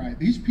their own right.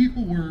 These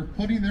people were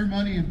putting their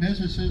money in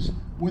businesses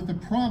with the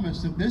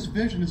promise that this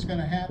vision is going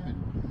to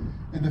happen.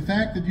 And the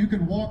fact that you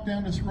can walk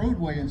down this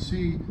roadway and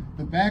see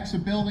the backs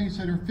of buildings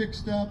that are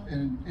fixed up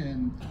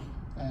and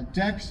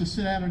decks to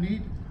sit down and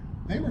eat,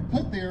 they were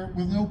put there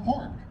with no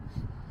park.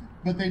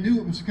 But they knew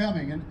it was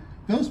coming. And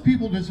those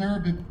people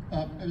deserve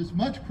as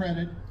much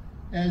credit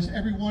as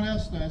everyone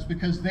else does,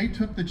 because they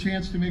took the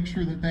chance to make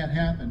sure that that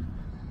happened.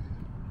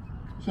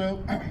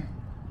 So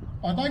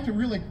I'd like to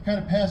really kind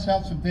of pass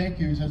out some thank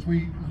yous as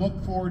we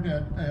look forward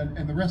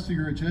and the rest of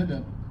your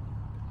agenda.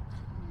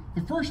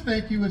 The first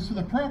thank you is to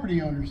the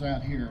property owners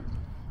out here.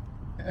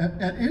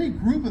 At any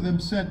group of them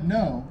said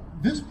no,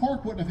 this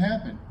park wouldn't have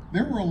happened.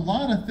 There were a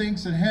lot of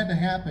things that had to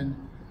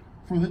happen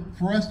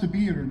for us to be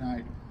here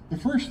tonight. The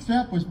first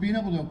step was being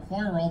able to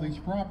acquire all these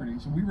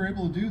properties, and we were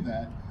able to do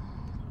that.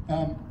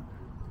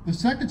 The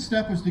second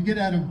step was to get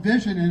out a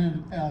vision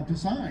and a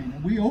design.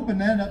 And we opened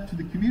that up to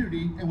the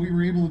community, and we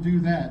were able to do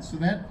that. So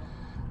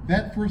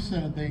that first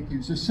set of thank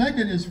yous. The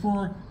second is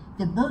for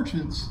the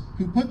merchants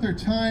who put their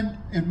time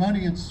and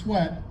money and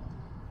sweat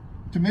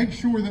to make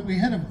sure that we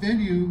had a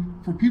venue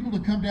for people to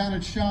come down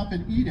and shop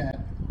and eat at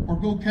or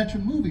go catch a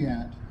movie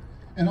at.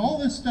 And all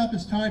this stuff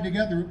is tied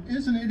together. It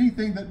isn't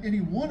anything that any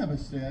one of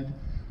us did.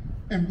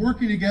 And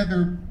working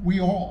together, we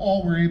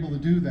all were able to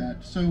do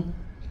that. So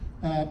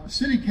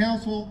City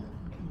Council,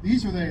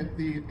 these are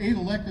the 8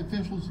 elected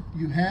officials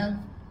you have.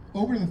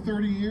 Over the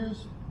 30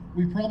 years,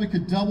 we probably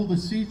could double the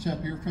seats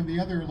up here from the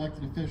other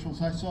elected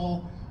officials. I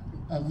saw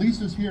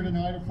Lisa's here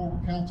tonight, a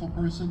former council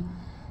person.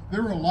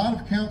 There were a lot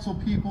of council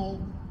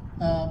people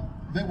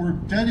that were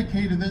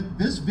dedicated that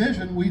this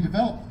vision we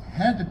developed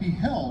had to be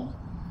held.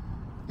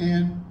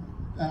 And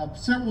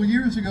several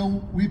years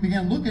ago, we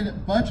began looking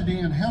at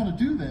budgeting and how to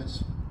do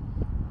this.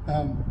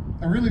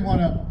 I really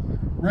want to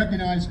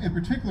recognize, in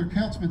particular,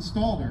 Councilman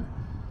Stalder.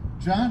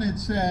 John had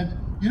said,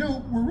 you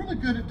know, we're really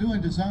good at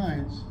doing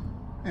designs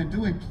and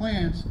doing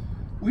plans.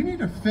 We need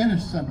to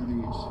finish some of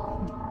these.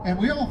 And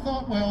we all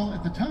thought, well,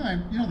 at the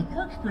time, you know, the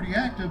park's pretty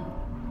active,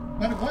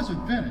 but it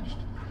wasn't finished.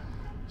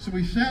 So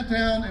we sat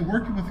down and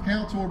working with the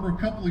council over a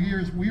couple of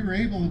years, we were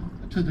able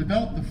to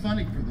develop the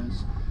funding for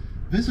this.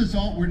 This is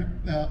all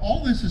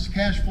this is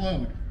cash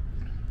flowed.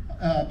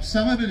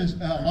 Some of it is,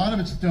 a lot of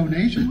it's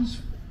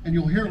donations, and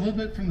you'll hear a little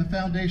bit from the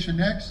foundation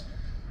next,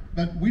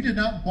 but we did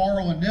not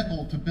borrow a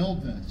nickel to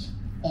build this.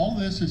 All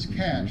this is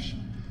cash.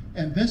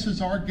 And this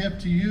is our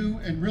gift to you,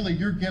 and really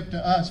your gift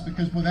to us,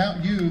 because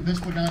without you, this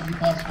would not be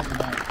possible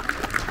tonight.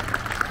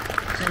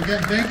 So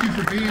again, thank you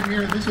for being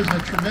here. This is a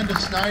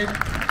tremendous night,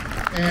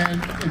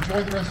 and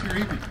enjoy the rest of your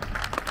evening.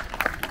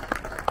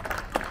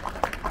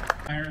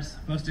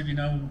 Most of you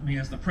know me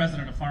as the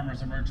president of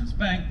Farmers and Merchants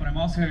Bank, but I'm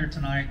also here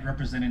tonight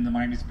representing the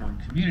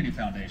Miamisburg Community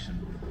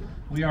Foundation.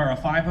 We are a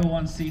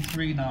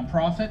 501c3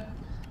 nonprofit.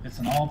 It's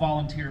an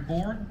all-volunteer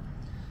board,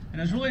 and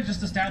it was really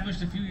just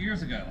established a few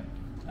years ago.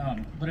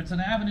 But it's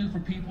an avenue for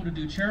people to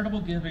do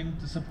charitable giving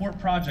to support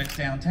projects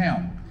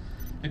downtown.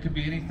 It could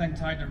be anything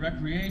tied to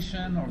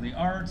recreation or the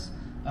arts.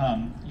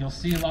 You'll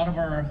see a lot of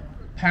our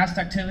past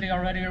activity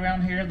already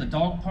around here, the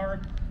dog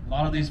park, a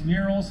lot of these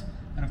murals,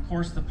 and of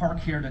course the park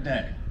here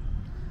today.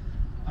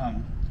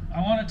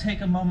 I want to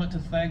take a moment to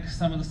thank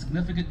some of the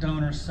significant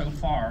donors so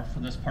far for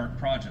this park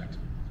project.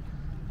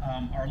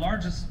 Our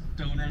largest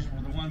donors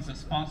were the ones that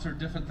sponsored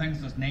different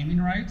things as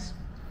naming rights.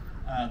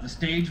 The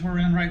stage we're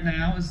in right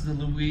now is the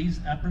Louise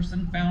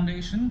Epperson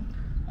Foundation.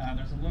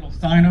 There's a little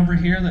sign over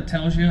here that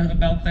tells you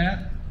about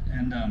that.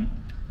 And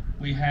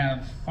we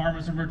have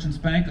Farmers and Merchants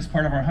Bank, as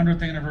part of our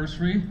 100th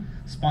anniversary,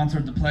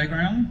 sponsored the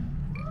playground.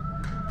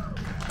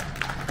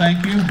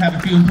 Thank you. Have a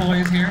few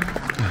employees here.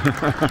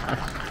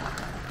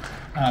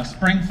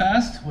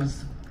 Springfest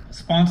was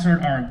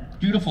sponsored our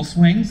beautiful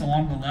swings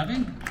along the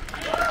levee.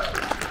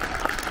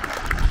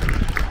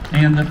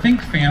 And the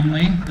Fink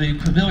family, the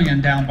pavilion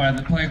down by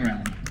the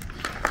playground.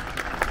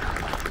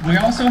 We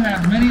also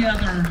have many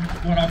other,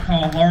 what I'll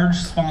call large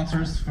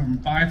sponsors, from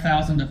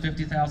 $5,000 to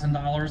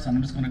 $50,000.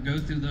 I'm just going to go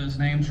through those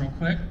names real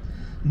quick.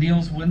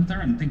 Niels Winther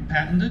and Think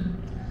Patented,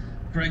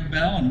 Greg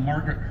Bell and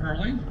Margaret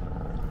Hurley,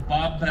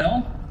 Bob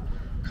Bell,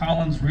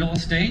 Collins Real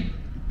Estate,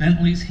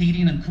 Bentley's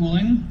Heating and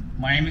Cooling,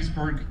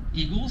 Miamisburg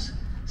Eagles,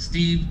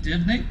 Steve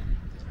Divnick,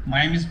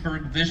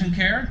 Miamisburg Vision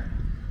Care,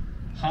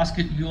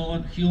 Hoskett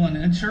Hewlin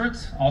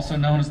Insurance, also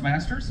known as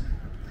Masters,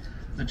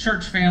 the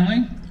Church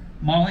Family,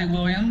 Molly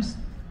Williams,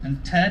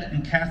 and Ted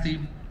and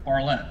Kathy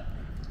Barlett.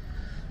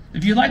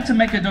 If you'd like to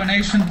make a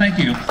donation, thank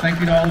you. Thank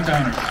you to all the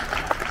donors.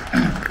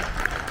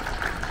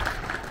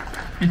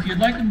 If you'd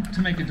like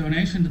to make a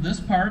donation to this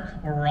park,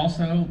 or we're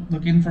also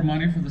looking for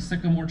money for the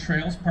Sycamore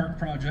Trails Park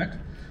project,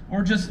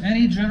 or just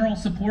any general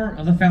support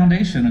of the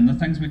foundation and the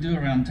things we do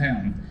around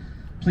town,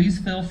 please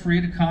feel free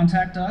to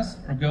contact us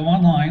or go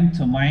online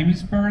to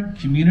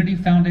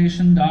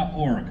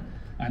miamisburgcommunityfoundation.org.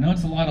 I know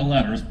it's a lot of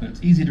letters, but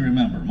it's easy to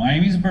remember.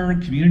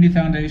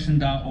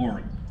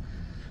 miamisburgcommunityfoundation.org.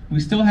 We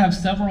still have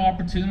several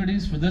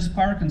opportunities for this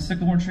park and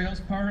Sycamore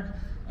Trails Park.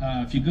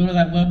 If you go to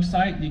that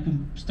website, you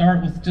can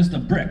start with just a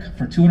brick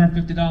for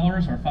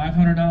 $250 or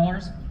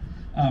 $500.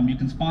 You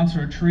can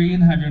sponsor a tree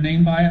and have your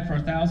name by it for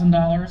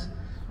 $1,000,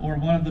 or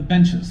one of the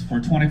benches for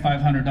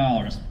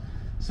 $2,500.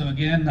 So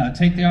again,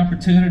 take the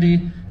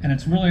opportunity, and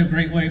it's really a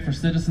great way for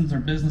citizens or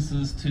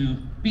businesses to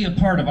be a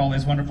part of all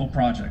these wonderful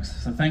projects.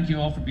 So thank you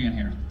all for being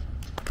here.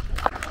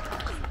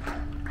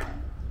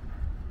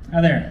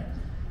 Hi there.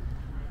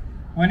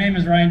 My name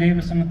is Ryan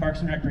Davis. I'm the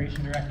Parks and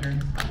Recreation Director.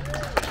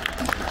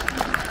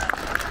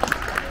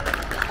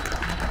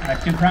 I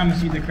can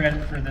promise you the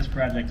credit for this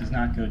project does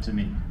not go to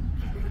me.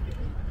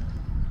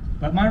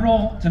 But my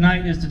role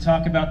tonight is to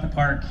talk about the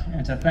park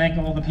and to thank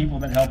all the people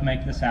that helped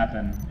make this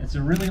happen. It's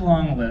a really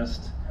long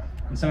list,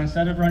 and so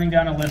instead of running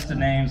down a list of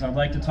names, I'd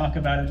like to talk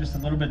about it just a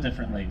little bit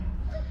differently.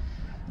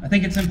 I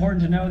think it's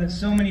important to know that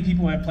so many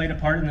people have played a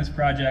part in this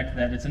project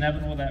that it's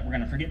inevitable that we're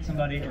going to forget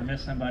somebody or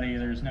miss somebody.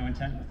 There's no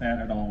intent with that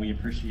at all. We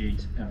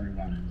appreciate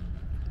everyone.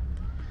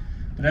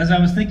 But as I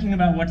was thinking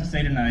about what to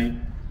say tonight,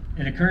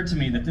 it occurred to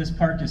me that this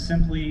park is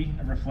simply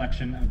a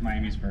reflection of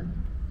Miamisburg,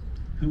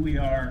 who we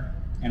are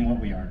and what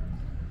we are.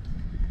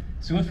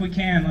 So if we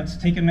can, let's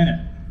take a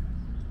minute,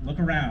 look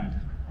around,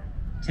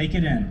 take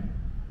it in,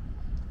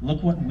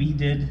 look what we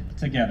did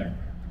together.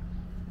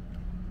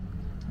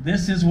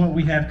 This is what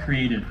we have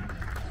created.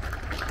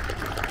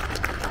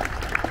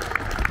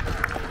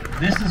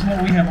 This is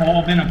what we have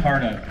all been a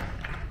part of,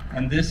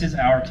 and this is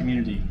our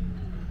community.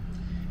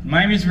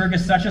 Miamisburg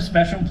is such a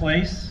special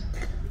place,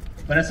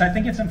 but I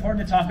think it's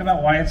important to talk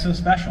about why it's so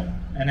special.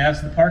 And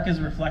as the park is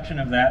a reflection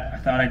of that, I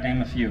thought I'd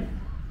name a few.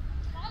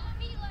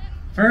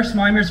 First,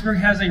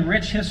 Miamisburg has a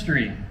rich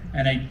history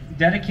and a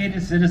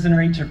dedicated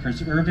citizenry to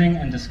preserving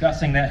and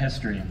discussing that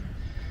history.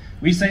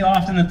 We say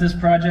often that this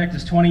project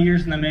is 20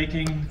 years in the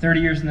making,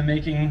 30 years in the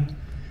making,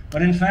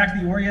 but in fact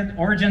the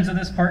origins of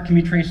this park can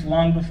be traced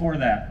long before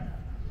that.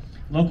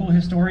 Local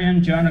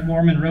historian John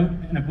O'Gorman wrote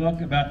in a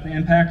book about the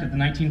impact of the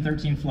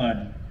 1913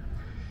 flood.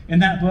 In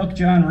that book,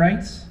 John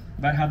writes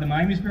about how the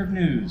Miamisburg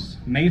News,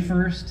 May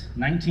 1st,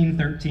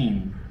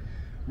 1913,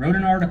 wrote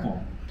an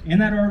article. In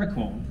that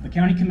article, the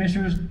county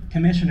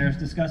commissioners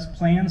discussed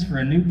plans for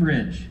a new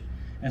bridge,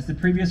 as the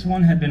previous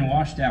one had been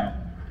washed out.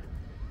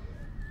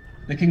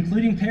 The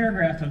concluding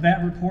paragraph of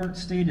that report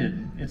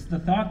stated, "It's the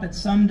thought that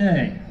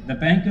someday the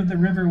bank of the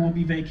river will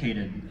be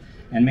vacated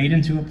and made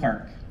into a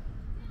park.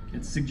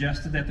 It's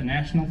suggested that the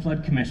National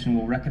Flood Commission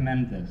will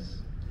recommend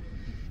this."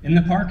 In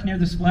the park near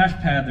the splash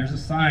pad, there's a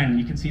sign.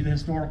 You can see the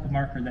historical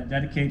marker that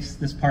dedicates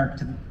this park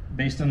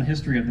based on the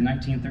history of the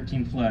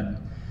 1913 flood.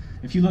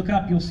 If you look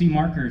up, you'll see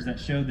markers that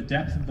show the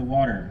depth of the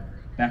water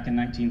back in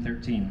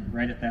 1913,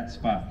 right at that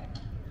spot.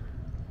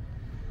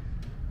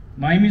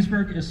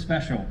 Miamisburg is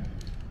special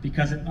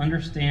because it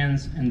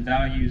understands and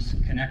values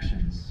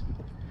connections.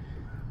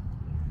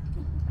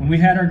 When we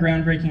had our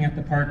groundbreaking at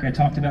the park, I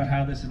talked about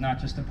how this is not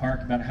just a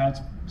park, about how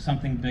it's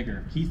something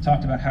bigger. Keith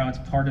talked about how it's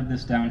part of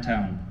this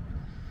downtown.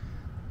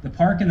 The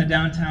park and the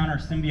downtown are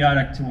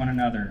symbiotic to one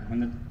another. When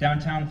the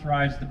downtown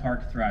thrives, the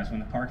park thrives. When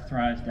the park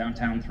thrives,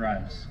 downtown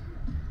thrives.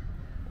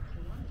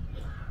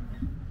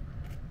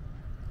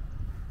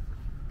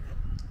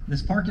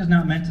 This park is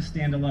not meant to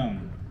stand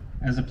alone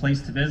as a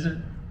place to visit,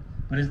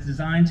 but is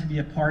designed to be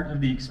a part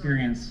of the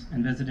experience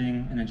and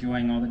visiting and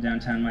enjoying all that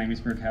downtown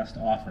Miamisburg has to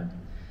offer.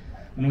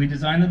 When we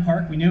designed the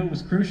park, we knew it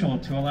was crucial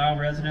to allow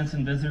residents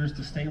and visitors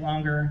to stay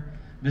longer,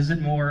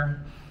 visit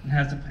more, and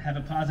have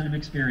a positive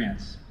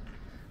experience.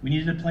 We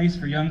needed a place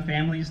for young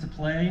families to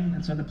play,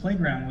 and so the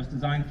playground was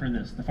designed for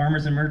this. The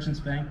Farmers and Merchants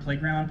Bank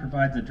playground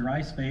provides a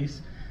dry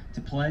space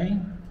to play,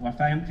 while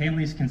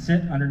families can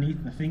sit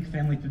underneath the Fink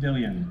Family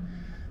Pavilion.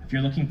 If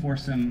you're looking for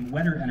some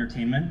wetter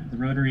entertainment, the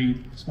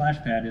Rotary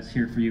Splash Pad is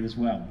here for you as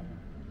well.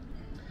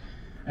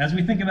 As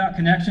we think about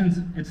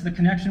connections, it's the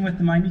connection with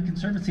the Miami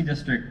Conservancy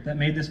District that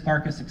made this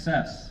park a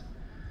success.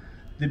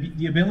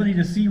 The ability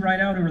to see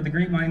right out over the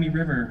Great Miami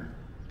River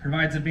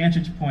provides a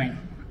vantage point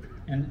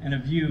and a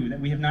view that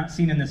we have not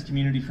seen in this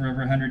community for over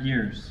 100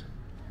 years.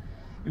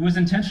 It was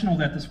intentional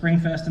that the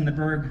Springfest and the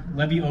Berg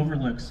levee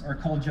overlooks are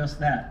called just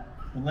that,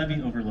 the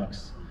levee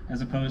overlooks,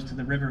 as opposed to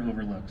the river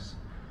overlooks.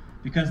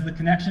 Because the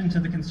connection to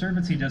the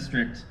Conservancy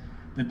District,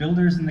 the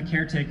builders and the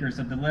caretakers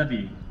of the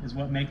levee, is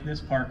what make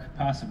this park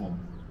possible.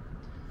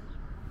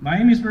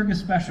 Miamisburg is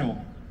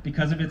special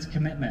because of its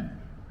commitment.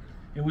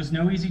 It was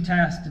no easy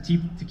task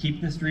to keep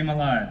this dream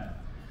alive.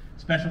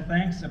 Special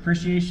thanks,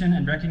 appreciation,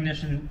 and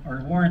recognition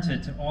are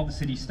warranted to all the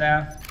city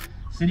staff,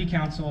 city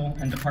council,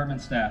 and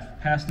department staff,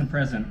 past and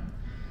present.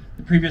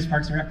 The previous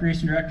Parks and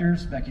Recreation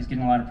directors, Becky's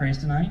getting a lot of praise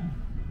tonight,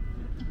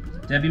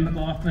 Debbie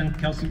McLaughlin,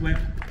 Kelsey Wick,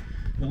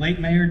 the late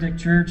Mayor Dick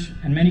Church,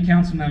 and many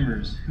council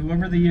members who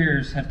over the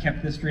years have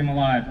kept this dream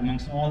alive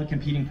amongst all the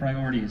competing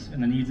priorities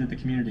and the needs of the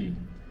community.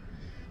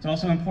 It's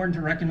also important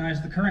to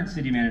recognize the current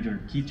city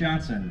manager, Keith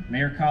Johnson,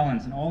 Mayor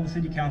Collins, and all the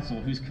city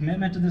council whose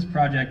commitment to this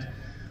project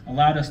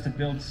allowed us to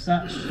build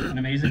such an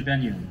amazing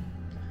venue.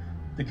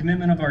 The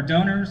commitment of our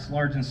donors,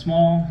 large and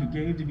small, who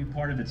gave to be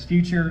part of its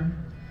future.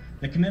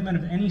 The commitment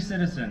of any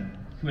citizen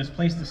who has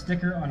placed a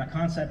sticker on a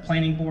concept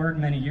planning board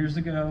many years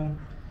ago.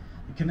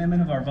 The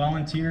commitment of our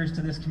volunteers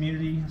to this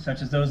community,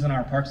 such as those on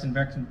our Parks and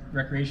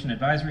Recreation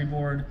Advisory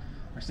Board,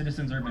 our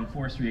Citizens Urban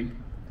Forestry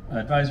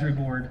Advisory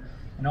Board,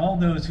 and all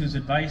those whose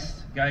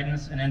advice,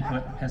 guidance, and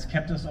input has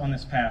kept us on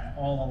this path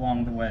all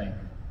along the way.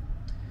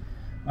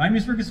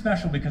 Miamisburg is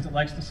special because it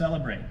likes to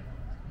celebrate.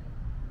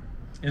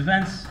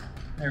 Events,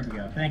 there we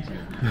go, thank you.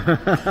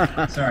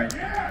 Sorry,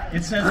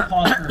 it says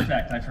pause for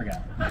effect, I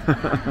forgot.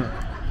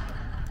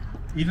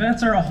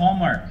 Events are a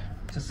hallmark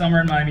to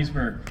summer in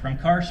Miamisburg, from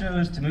car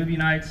shows to movie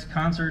nights,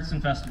 concerts,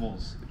 and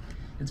festivals.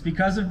 It's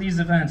because of these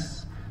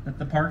events that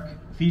the park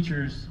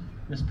features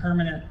this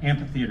permanent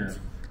amphitheater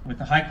with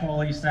the high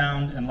quality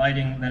sound and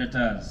lighting that it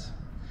does.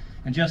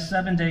 In just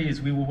 7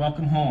 days, we will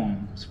welcome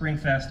home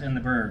Springfest in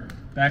the Berg,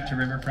 back to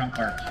Riverfront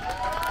Park.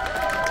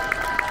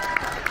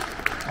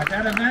 At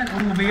that event,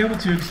 we will be able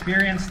to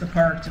experience the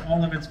park to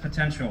all of its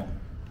potential.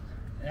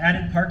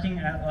 Added parking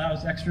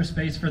allows extra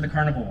space for the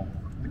carnival.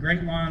 The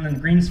Great Lawn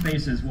and green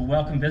spaces will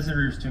welcome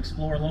visitors to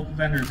explore local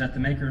vendors at the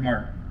Maker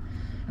Mart.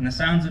 And the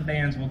sounds of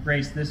bands will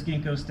grace this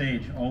Ginkgo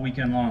stage all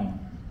weekend long.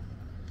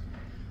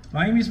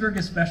 Miamisburg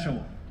is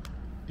special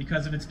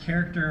because of its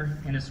character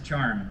and its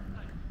charm.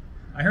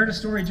 I heard a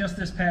story just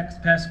this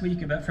past week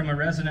from a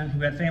resident who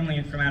had family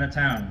from out of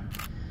town.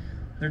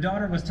 Their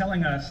daughter was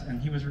telling us,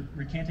 and he was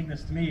recanting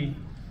this to me,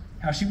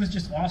 how she was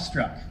just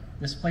awestruck.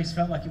 This place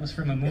felt like it was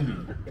from a movie.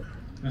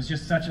 It was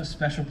just such a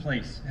special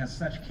place. It has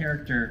such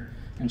character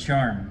and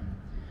charm.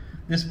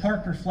 This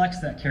park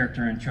reflects that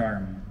character and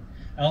charm.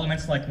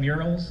 Elements like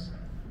murals,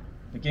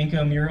 the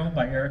Ginkgo mural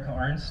by Erica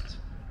Arnst,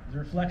 is a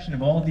reflection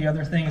of all of the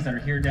other things that are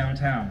here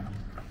downtown.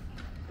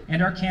 And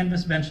our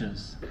canvas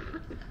benches.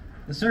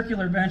 The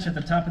circular bench at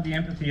the top of the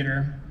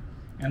amphitheater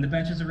and the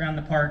benches around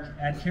the park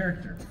add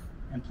character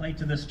and play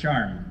to this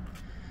charm.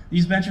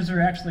 These benches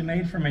are actually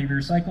made from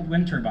recycled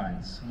wind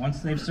turbines. Once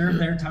they've served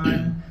their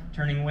time,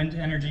 turning wind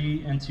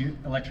energy into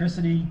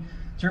electricity,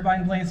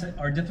 turbine blades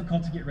are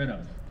difficult to get rid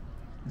of.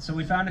 And so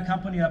we found a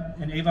company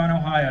up in Avon,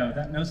 Ohio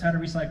that knows how to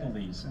recycle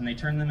these, and they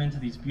turn them into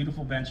these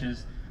beautiful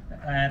benches that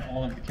add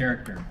all of the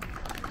character.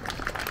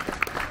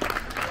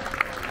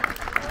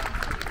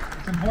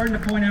 It's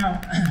important to point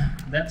out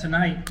that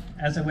tonight,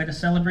 as a way to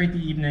celebrate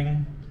the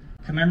evening,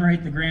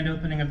 commemorate the grand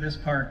opening of this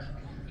park,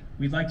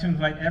 we'd like to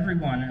invite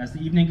everyone, as the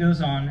evening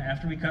goes on,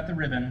 after we cut the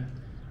ribbon,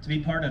 to be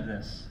part of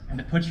this and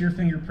to put your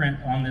fingerprint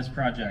on this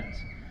project.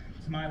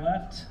 To my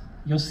left,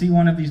 you'll see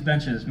one of these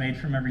benches made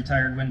from a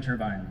retired wind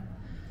turbine.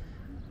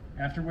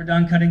 After we're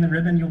done cutting the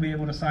ribbon, you'll be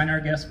able to sign our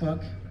guest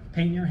book,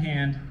 paint your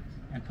hand,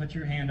 and put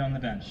your hand on the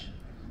bench.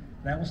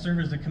 That will serve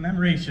as a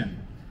commemoration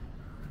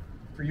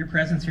for your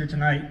presence here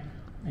tonight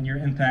and your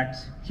impact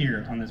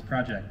here on this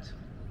project.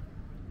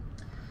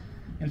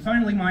 And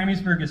finally,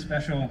 Miamisburg is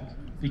special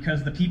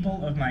because the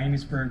people of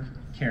Miamisburg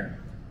care.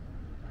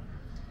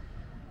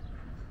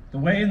 The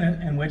way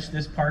in which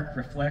this park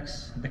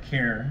reflects the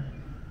care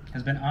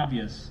has been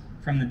obvious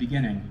from the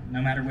beginning,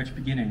 no matter which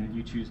beginning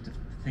you choose to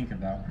think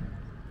about.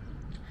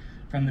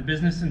 From the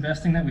business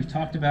investing that we've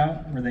talked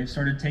about, where they've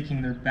started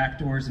taking their back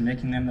doors and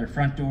making them their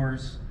front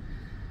doors,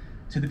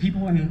 to the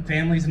people and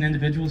families and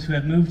individuals who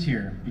have moved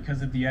here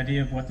because of the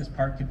idea of what this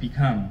park could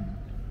become.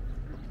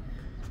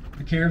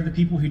 The care of the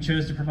people who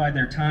chose to provide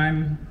their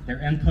time, their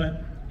input,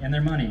 and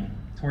their money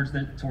towards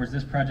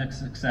this project's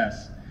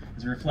success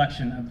is a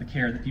reflection of the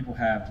care that people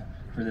have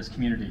for this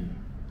community.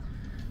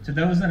 To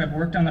those that have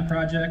worked on the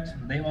project,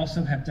 they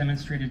also have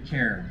demonstrated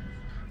care.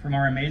 From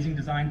our amazing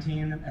design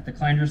team at the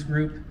Kleinders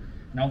Group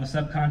and all the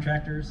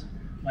subcontractors,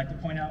 I'd like to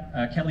point out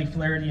Kelly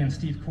Flaherty and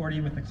Steve Cordy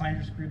with the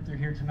Kleinders Group, they're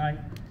here tonight.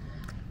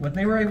 What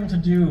they were able to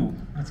do,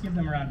 let's give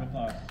them a round of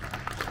applause.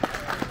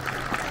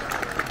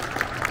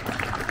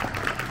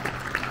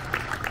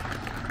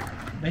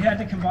 They had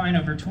to combine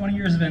over 20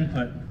 years of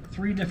input,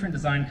 3 different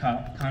design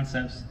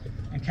concepts,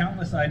 and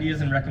countless ideas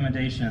and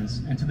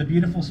recommendations into the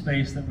beautiful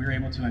space that we were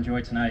able to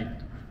enjoy tonight.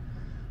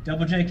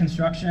 Double J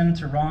Construction,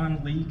 to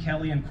Ron, Lee,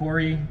 Kelly, and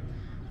Corey,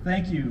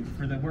 thank you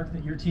for the work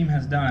that your team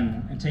has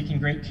done in taking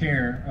great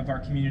care of our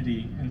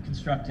community and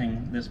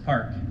constructing this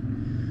park.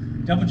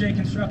 Double J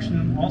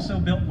Construction also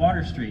built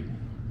Water Street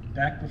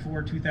back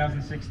before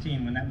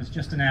 2016 when that was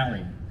just an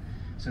alley.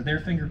 So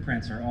their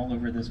fingerprints are all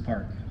over this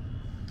park.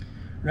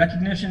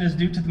 Recognition is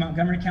due to the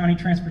Montgomery County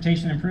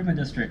Transportation Improvement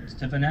District,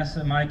 to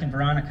Vanessa, Mike, and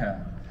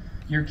Veronica.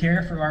 Your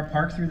care for our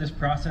park through this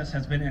process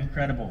has been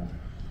incredible.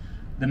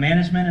 The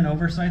management and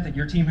oversight that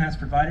your team has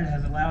provided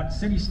has allowed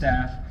city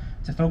staff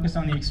to focus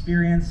on the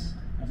experience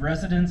of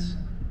residents,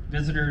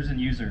 visitors,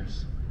 and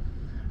users.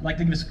 I'd like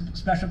to give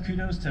special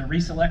kudos to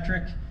Reese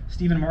Electric,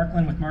 Stephen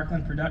Markland with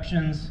Markland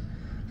Productions,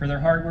 for their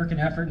hard work and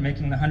effort in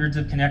making the hundreds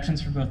of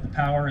connections for both the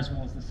power as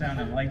well as the sound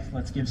and lights.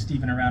 Let's give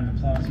Stephen a round of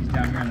applause. He's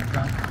down here in the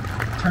front,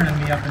 turning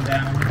me up and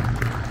down.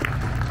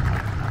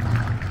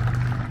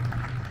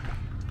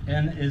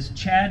 And is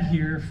Chad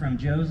here from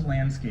Joe's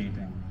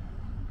Landscaping?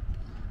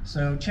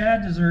 So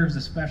Chad deserves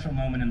a special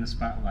moment in the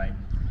spotlight.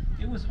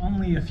 It was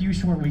only a few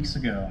short weeks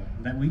ago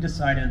that we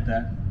decided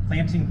that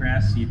planting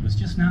grass seed was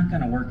just not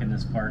going to work in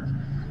this park,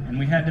 and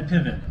we had to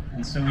pivot,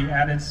 and so we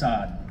added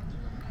sod,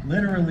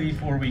 literally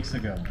 4 weeks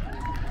ago.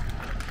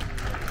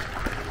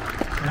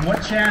 And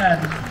what Chad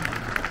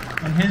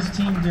and his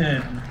team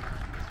did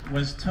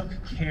was took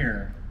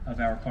care of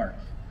our park.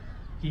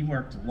 He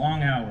worked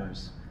long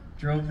hours,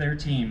 drove their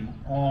team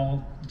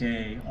all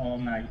day, all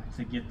night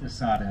to get this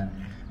sod in,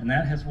 and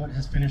that is what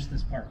has finished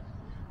this park.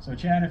 So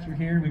Chad, if you're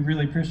here, we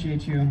really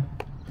appreciate you.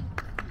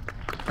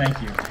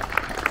 Thank you.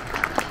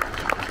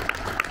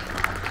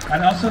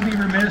 I'd also be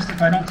remiss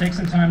if I don't take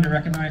some time to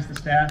recognize the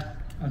staff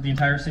of the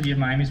entire city of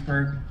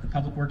Miamisburg, the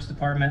Public Works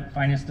Department,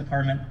 Finance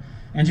Department,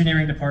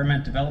 Engineering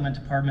Department, Development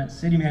Department,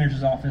 City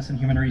Manager's Office, and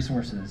Human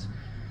Resources.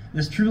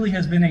 This truly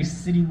has been a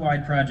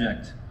citywide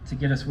project to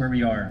get us where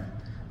we are.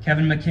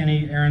 Kevin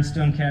McKinney, Aaron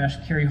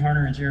Stonecash, Carrie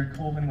Harner, and Jared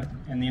Colvin,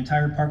 and the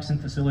entire Parks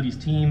and Facilities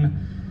team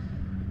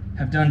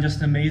have done just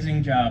an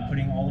amazing job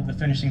putting all of the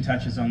finishing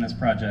touches on this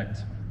project.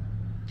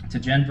 To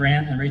Jen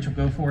Brandt and Rachel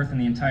Goforth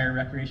and the entire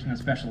Recreation and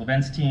Special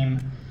Events team,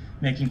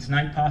 making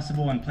tonight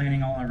possible and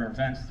planning all of our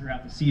events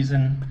throughout the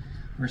season.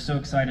 We're so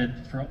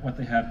excited for what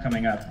they have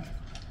coming up.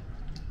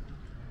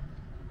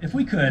 If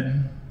we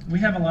could, we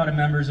have a lot of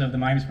members of the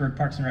Miamisburg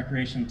Parks and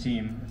Recreation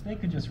team. If they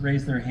could just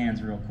raise their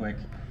hands real quick.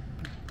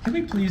 Can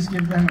we please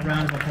give them a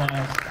round of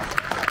applause?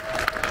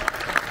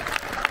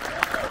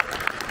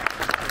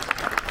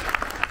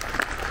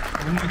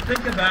 When you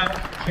think about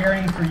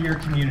caring for your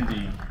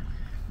community,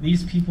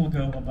 these people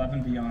go above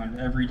and beyond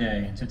every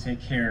day to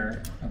take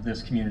care of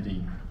this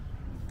community.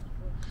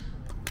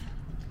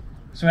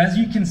 So as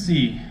you can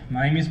see,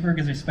 Miamisburg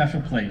is a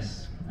special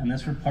place, and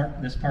this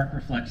park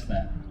reflects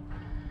that.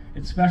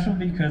 It's special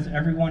because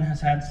everyone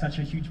has had such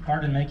a huge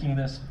part in making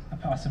this a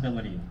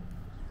possibility.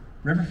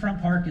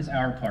 Riverfront Park is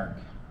our park.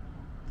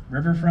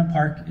 Riverfront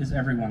Park is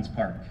everyone's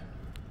park.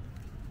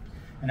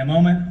 In a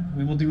moment,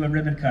 we will do a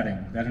ribbon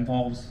cutting that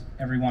involves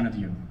every one of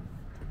you.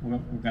 We're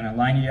going to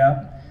line you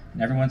up,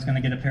 and everyone's going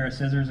to get a pair of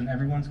scissors, and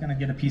everyone's going to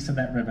get a piece of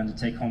that ribbon to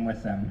take home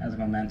with them as a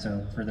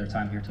memento for their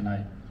time here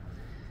tonight.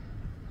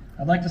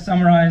 I'd like to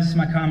summarize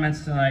my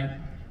comments tonight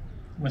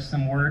with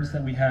some words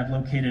that we have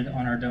located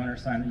on our donor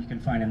sign that you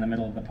can find in the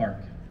middle of the park.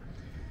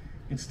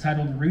 It's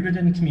titled Rooted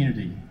in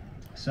Community,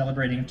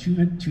 celebrating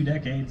two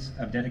decades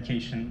of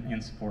dedication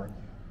and support.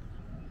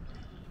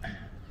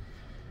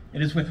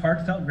 It is with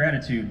heartfelt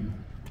gratitude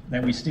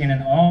that we stand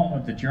in awe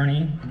of the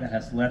journey that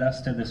has led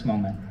us to this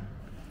moment.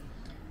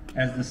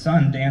 As the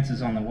sun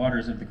dances on the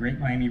waters of the Great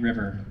Miami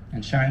River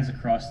and shines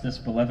across this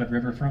beloved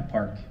Riverfront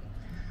Park,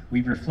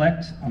 we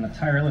reflect on the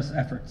tireless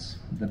efforts,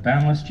 the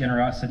boundless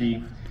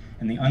generosity,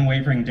 and the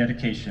unwavering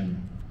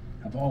dedication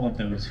of all of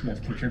those who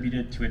have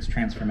contributed to its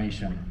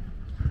transformation.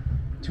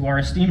 To our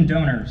esteemed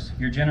donors,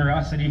 your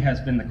generosity has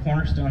been the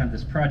cornerstone of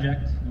this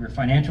project. Your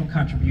financial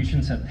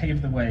contributions have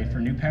paved the way for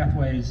new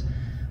pathways,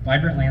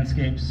 vibrant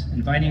landscapes,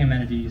 inviting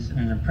amenities, and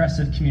an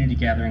impressive community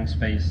gathering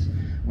space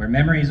where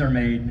memories are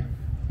made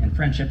and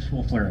friendships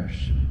will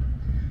flourish.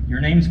 Your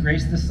names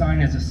grace this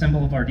sign as a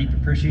symbol of our deep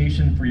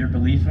appreciation for your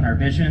belief in our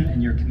vision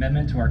and your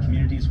commitment to our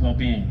community's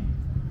well-being.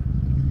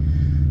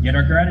 Yet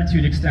our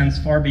gratitude extends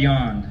far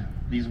beyond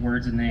these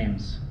words and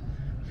names.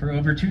 For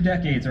over 2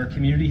 decades, our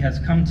community has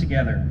come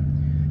together,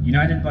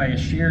 united by a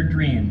shared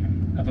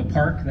dream of a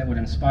park that would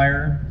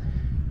inspire,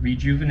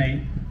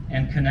 rejuvenate,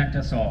 and connect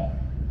us all.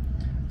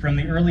 From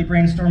the early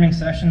brainstorming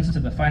sessions to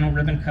the final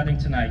ribbon cutting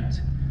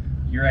tonight,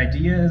 your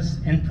ideas,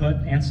 input,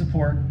 and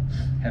support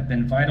have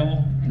been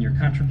vital, and your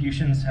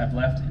contributions have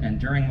left an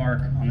enduring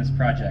mark on this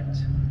project.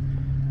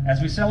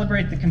 As we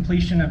celebrate the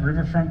completion of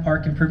Riverfront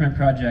Park Improvement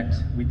Project,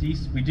 we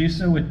do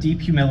so with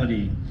deep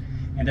humility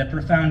and a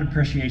profound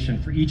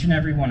appreciation for each and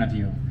every one of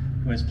you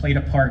who has played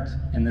a part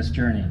in this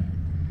journey.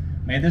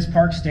 May this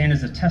park stand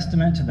as a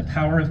testament to the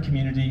power of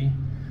community,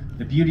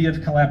 the beauty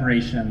of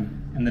collaboration,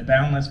 and the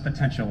boundless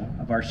potential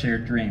of our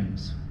shared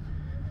dreams.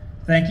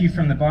 Thank you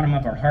from the bottom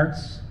of our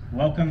hearts.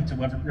 Welcome to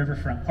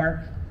Riverfront Park.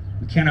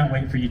 We cannot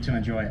wait for you to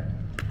enjoy it.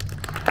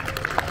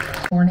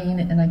 Morning,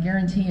 and I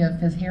guarantee you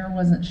if his hair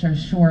wasn't so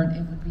short,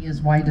 it would be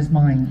as white as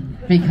mine,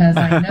 because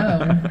I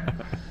know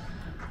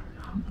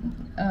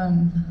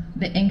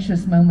the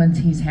anxious moments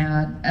he's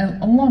had,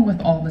 along with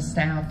all the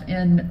staff.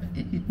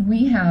 And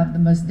we have the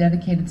most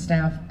dedicated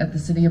staff at the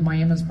city of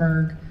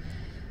Miamisburg.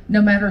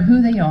 No matter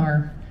who they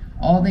are,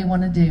 all they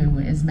want to do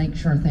is make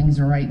sure things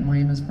are right in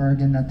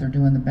Miamisburg and that they're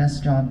doing the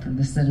best job for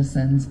the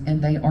citizens,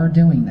 and they are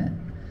doing it.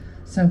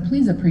 So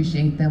please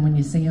appreciate them when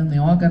you see them. They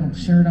all got a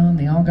shirt on,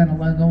 they all got a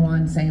logo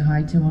on. Say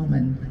hi to them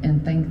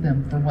and thank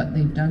them for what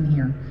they've done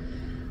here.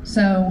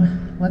 So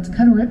let's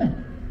cut a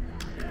ribbon.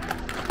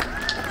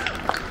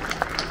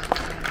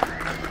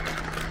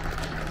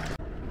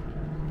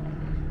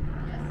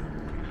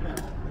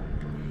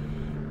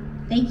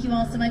 Thank you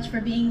all so much for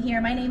being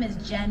here. My name is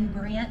Jen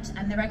Brandt.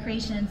 I'm the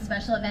Recreation and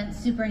Special Events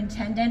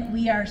Superintendent.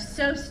 We are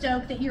so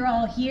stoked that you're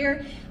all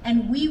here,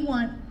 and we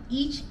want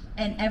each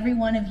and every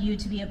one of you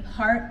to be a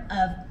part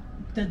of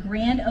the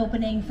grand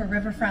opening for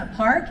Riverfront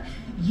Park.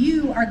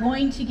 You are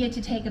going to get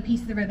to take a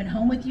piece of the ribbon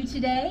home with you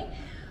today.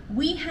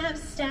 We have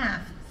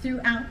staff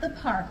throughout the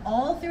park,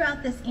 all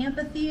throughout this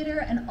amphitheater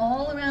and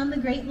all around the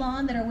Great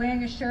Lawn that are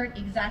wearing a shirt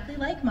exactly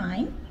like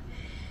mine.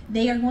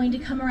 They are going to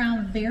come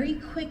around very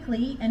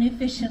quickly and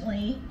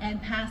efficiently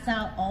and pass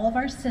out all of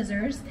our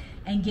scissors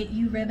and get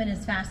you ribbon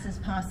as fast as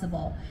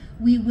possible.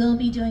 We will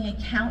be doing a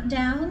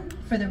countdown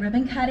for the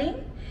ribbon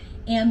cutting.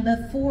 And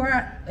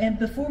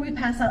before we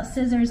pass out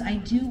scissors, I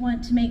do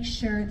want to make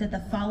sure that the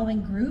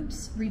following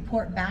groups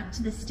report back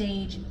to the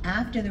stage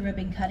after the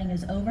ribbon cutting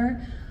is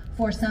over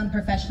for some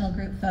professional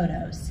group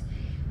photos.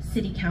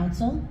 City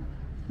Council,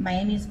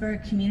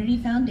 Miamisburg Community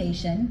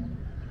Foundation,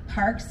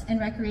 Parks and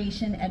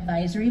Recreation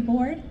Advisory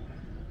Board,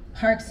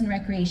 Parks and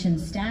Recreation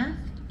staff,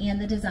 and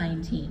the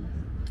design team.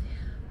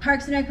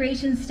 Parks and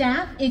Recreation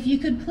staff, if you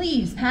could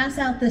please pass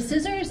out the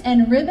scissors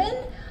and ribbon,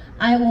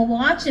 I will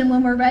watch, and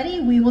when we're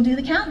ready, we will do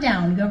the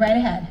countdown. Go right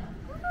ahead.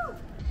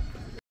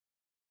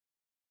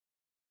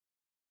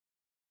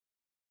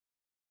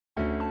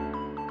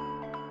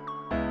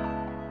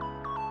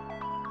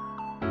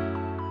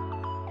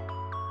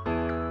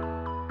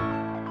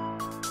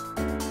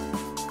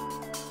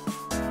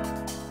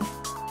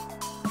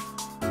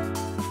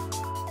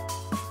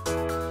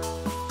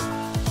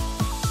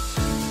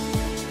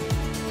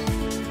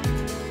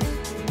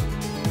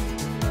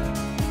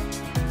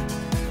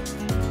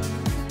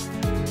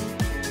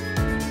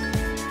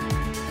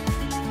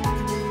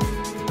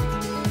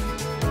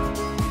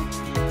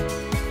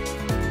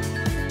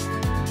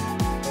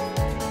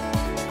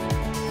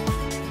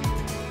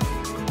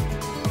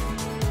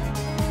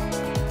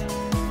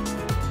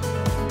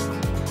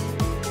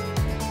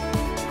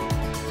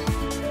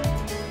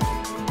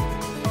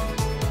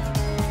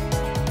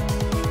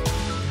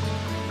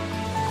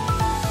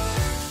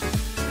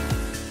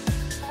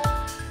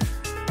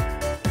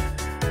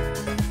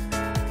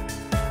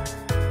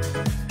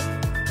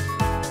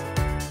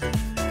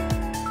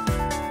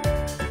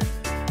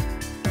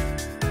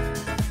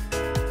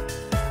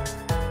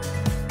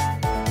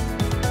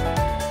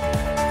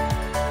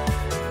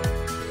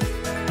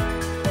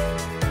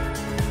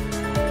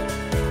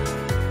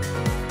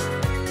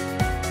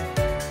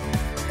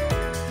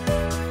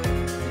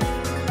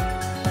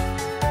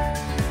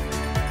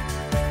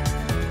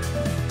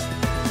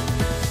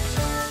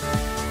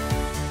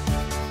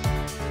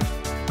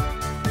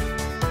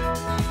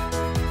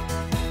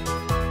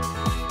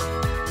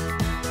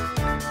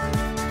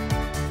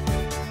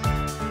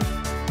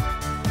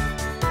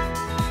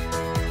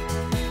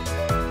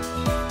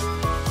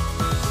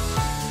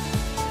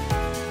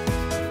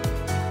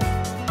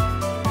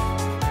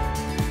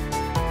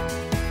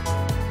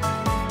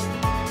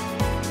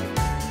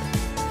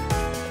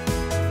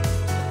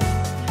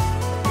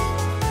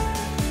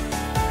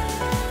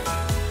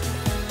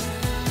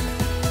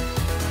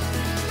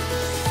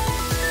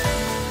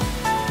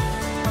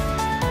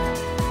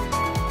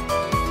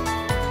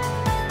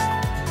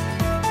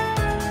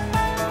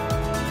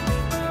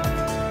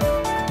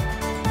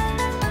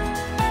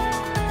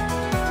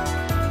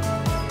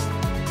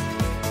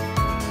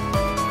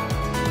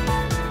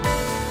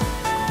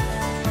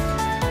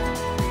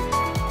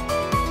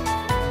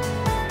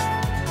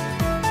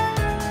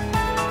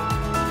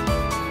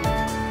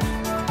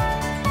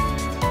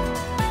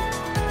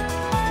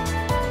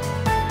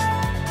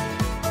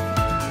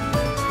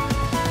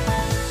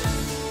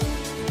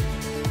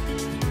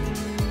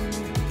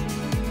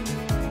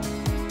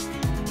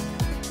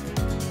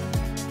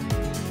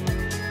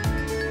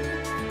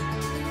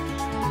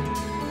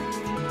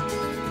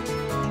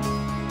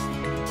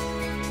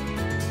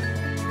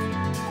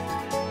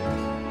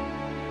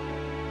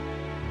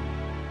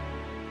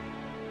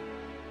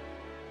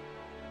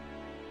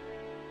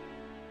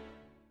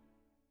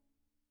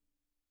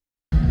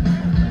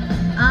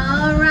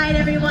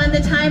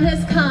 the time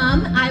has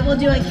come. I will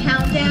do a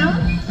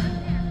countdown.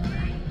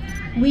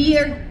 We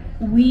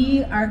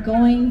are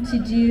going to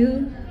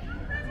do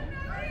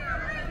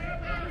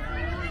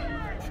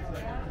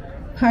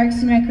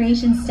Parks and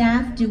Recreation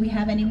staff. Do we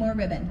have any more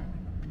ribbon?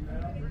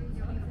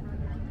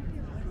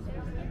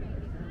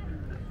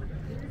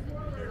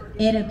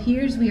 It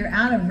appears we are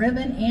out of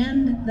ribbon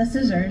and the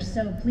scissors,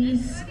 so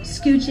please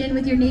scooch in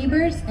with your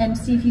neighbors and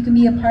see if you can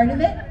be a part of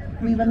it.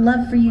 We would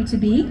love for you to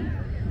be.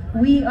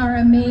 We are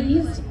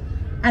amazed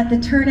at the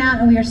turnout,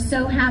 and we are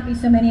so happy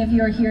so many of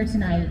you are here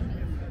tonight.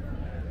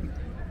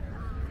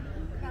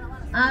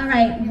 All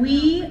right,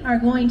 we are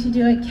going to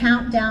do a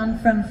countdown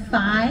from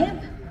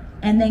 5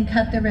 and then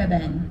cut the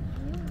ribbon.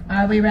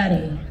 Are we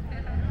ready?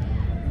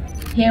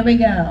 Here we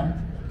go.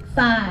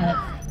 5,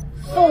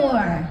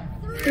 4,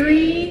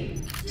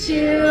 3,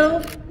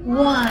 2,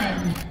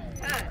 1.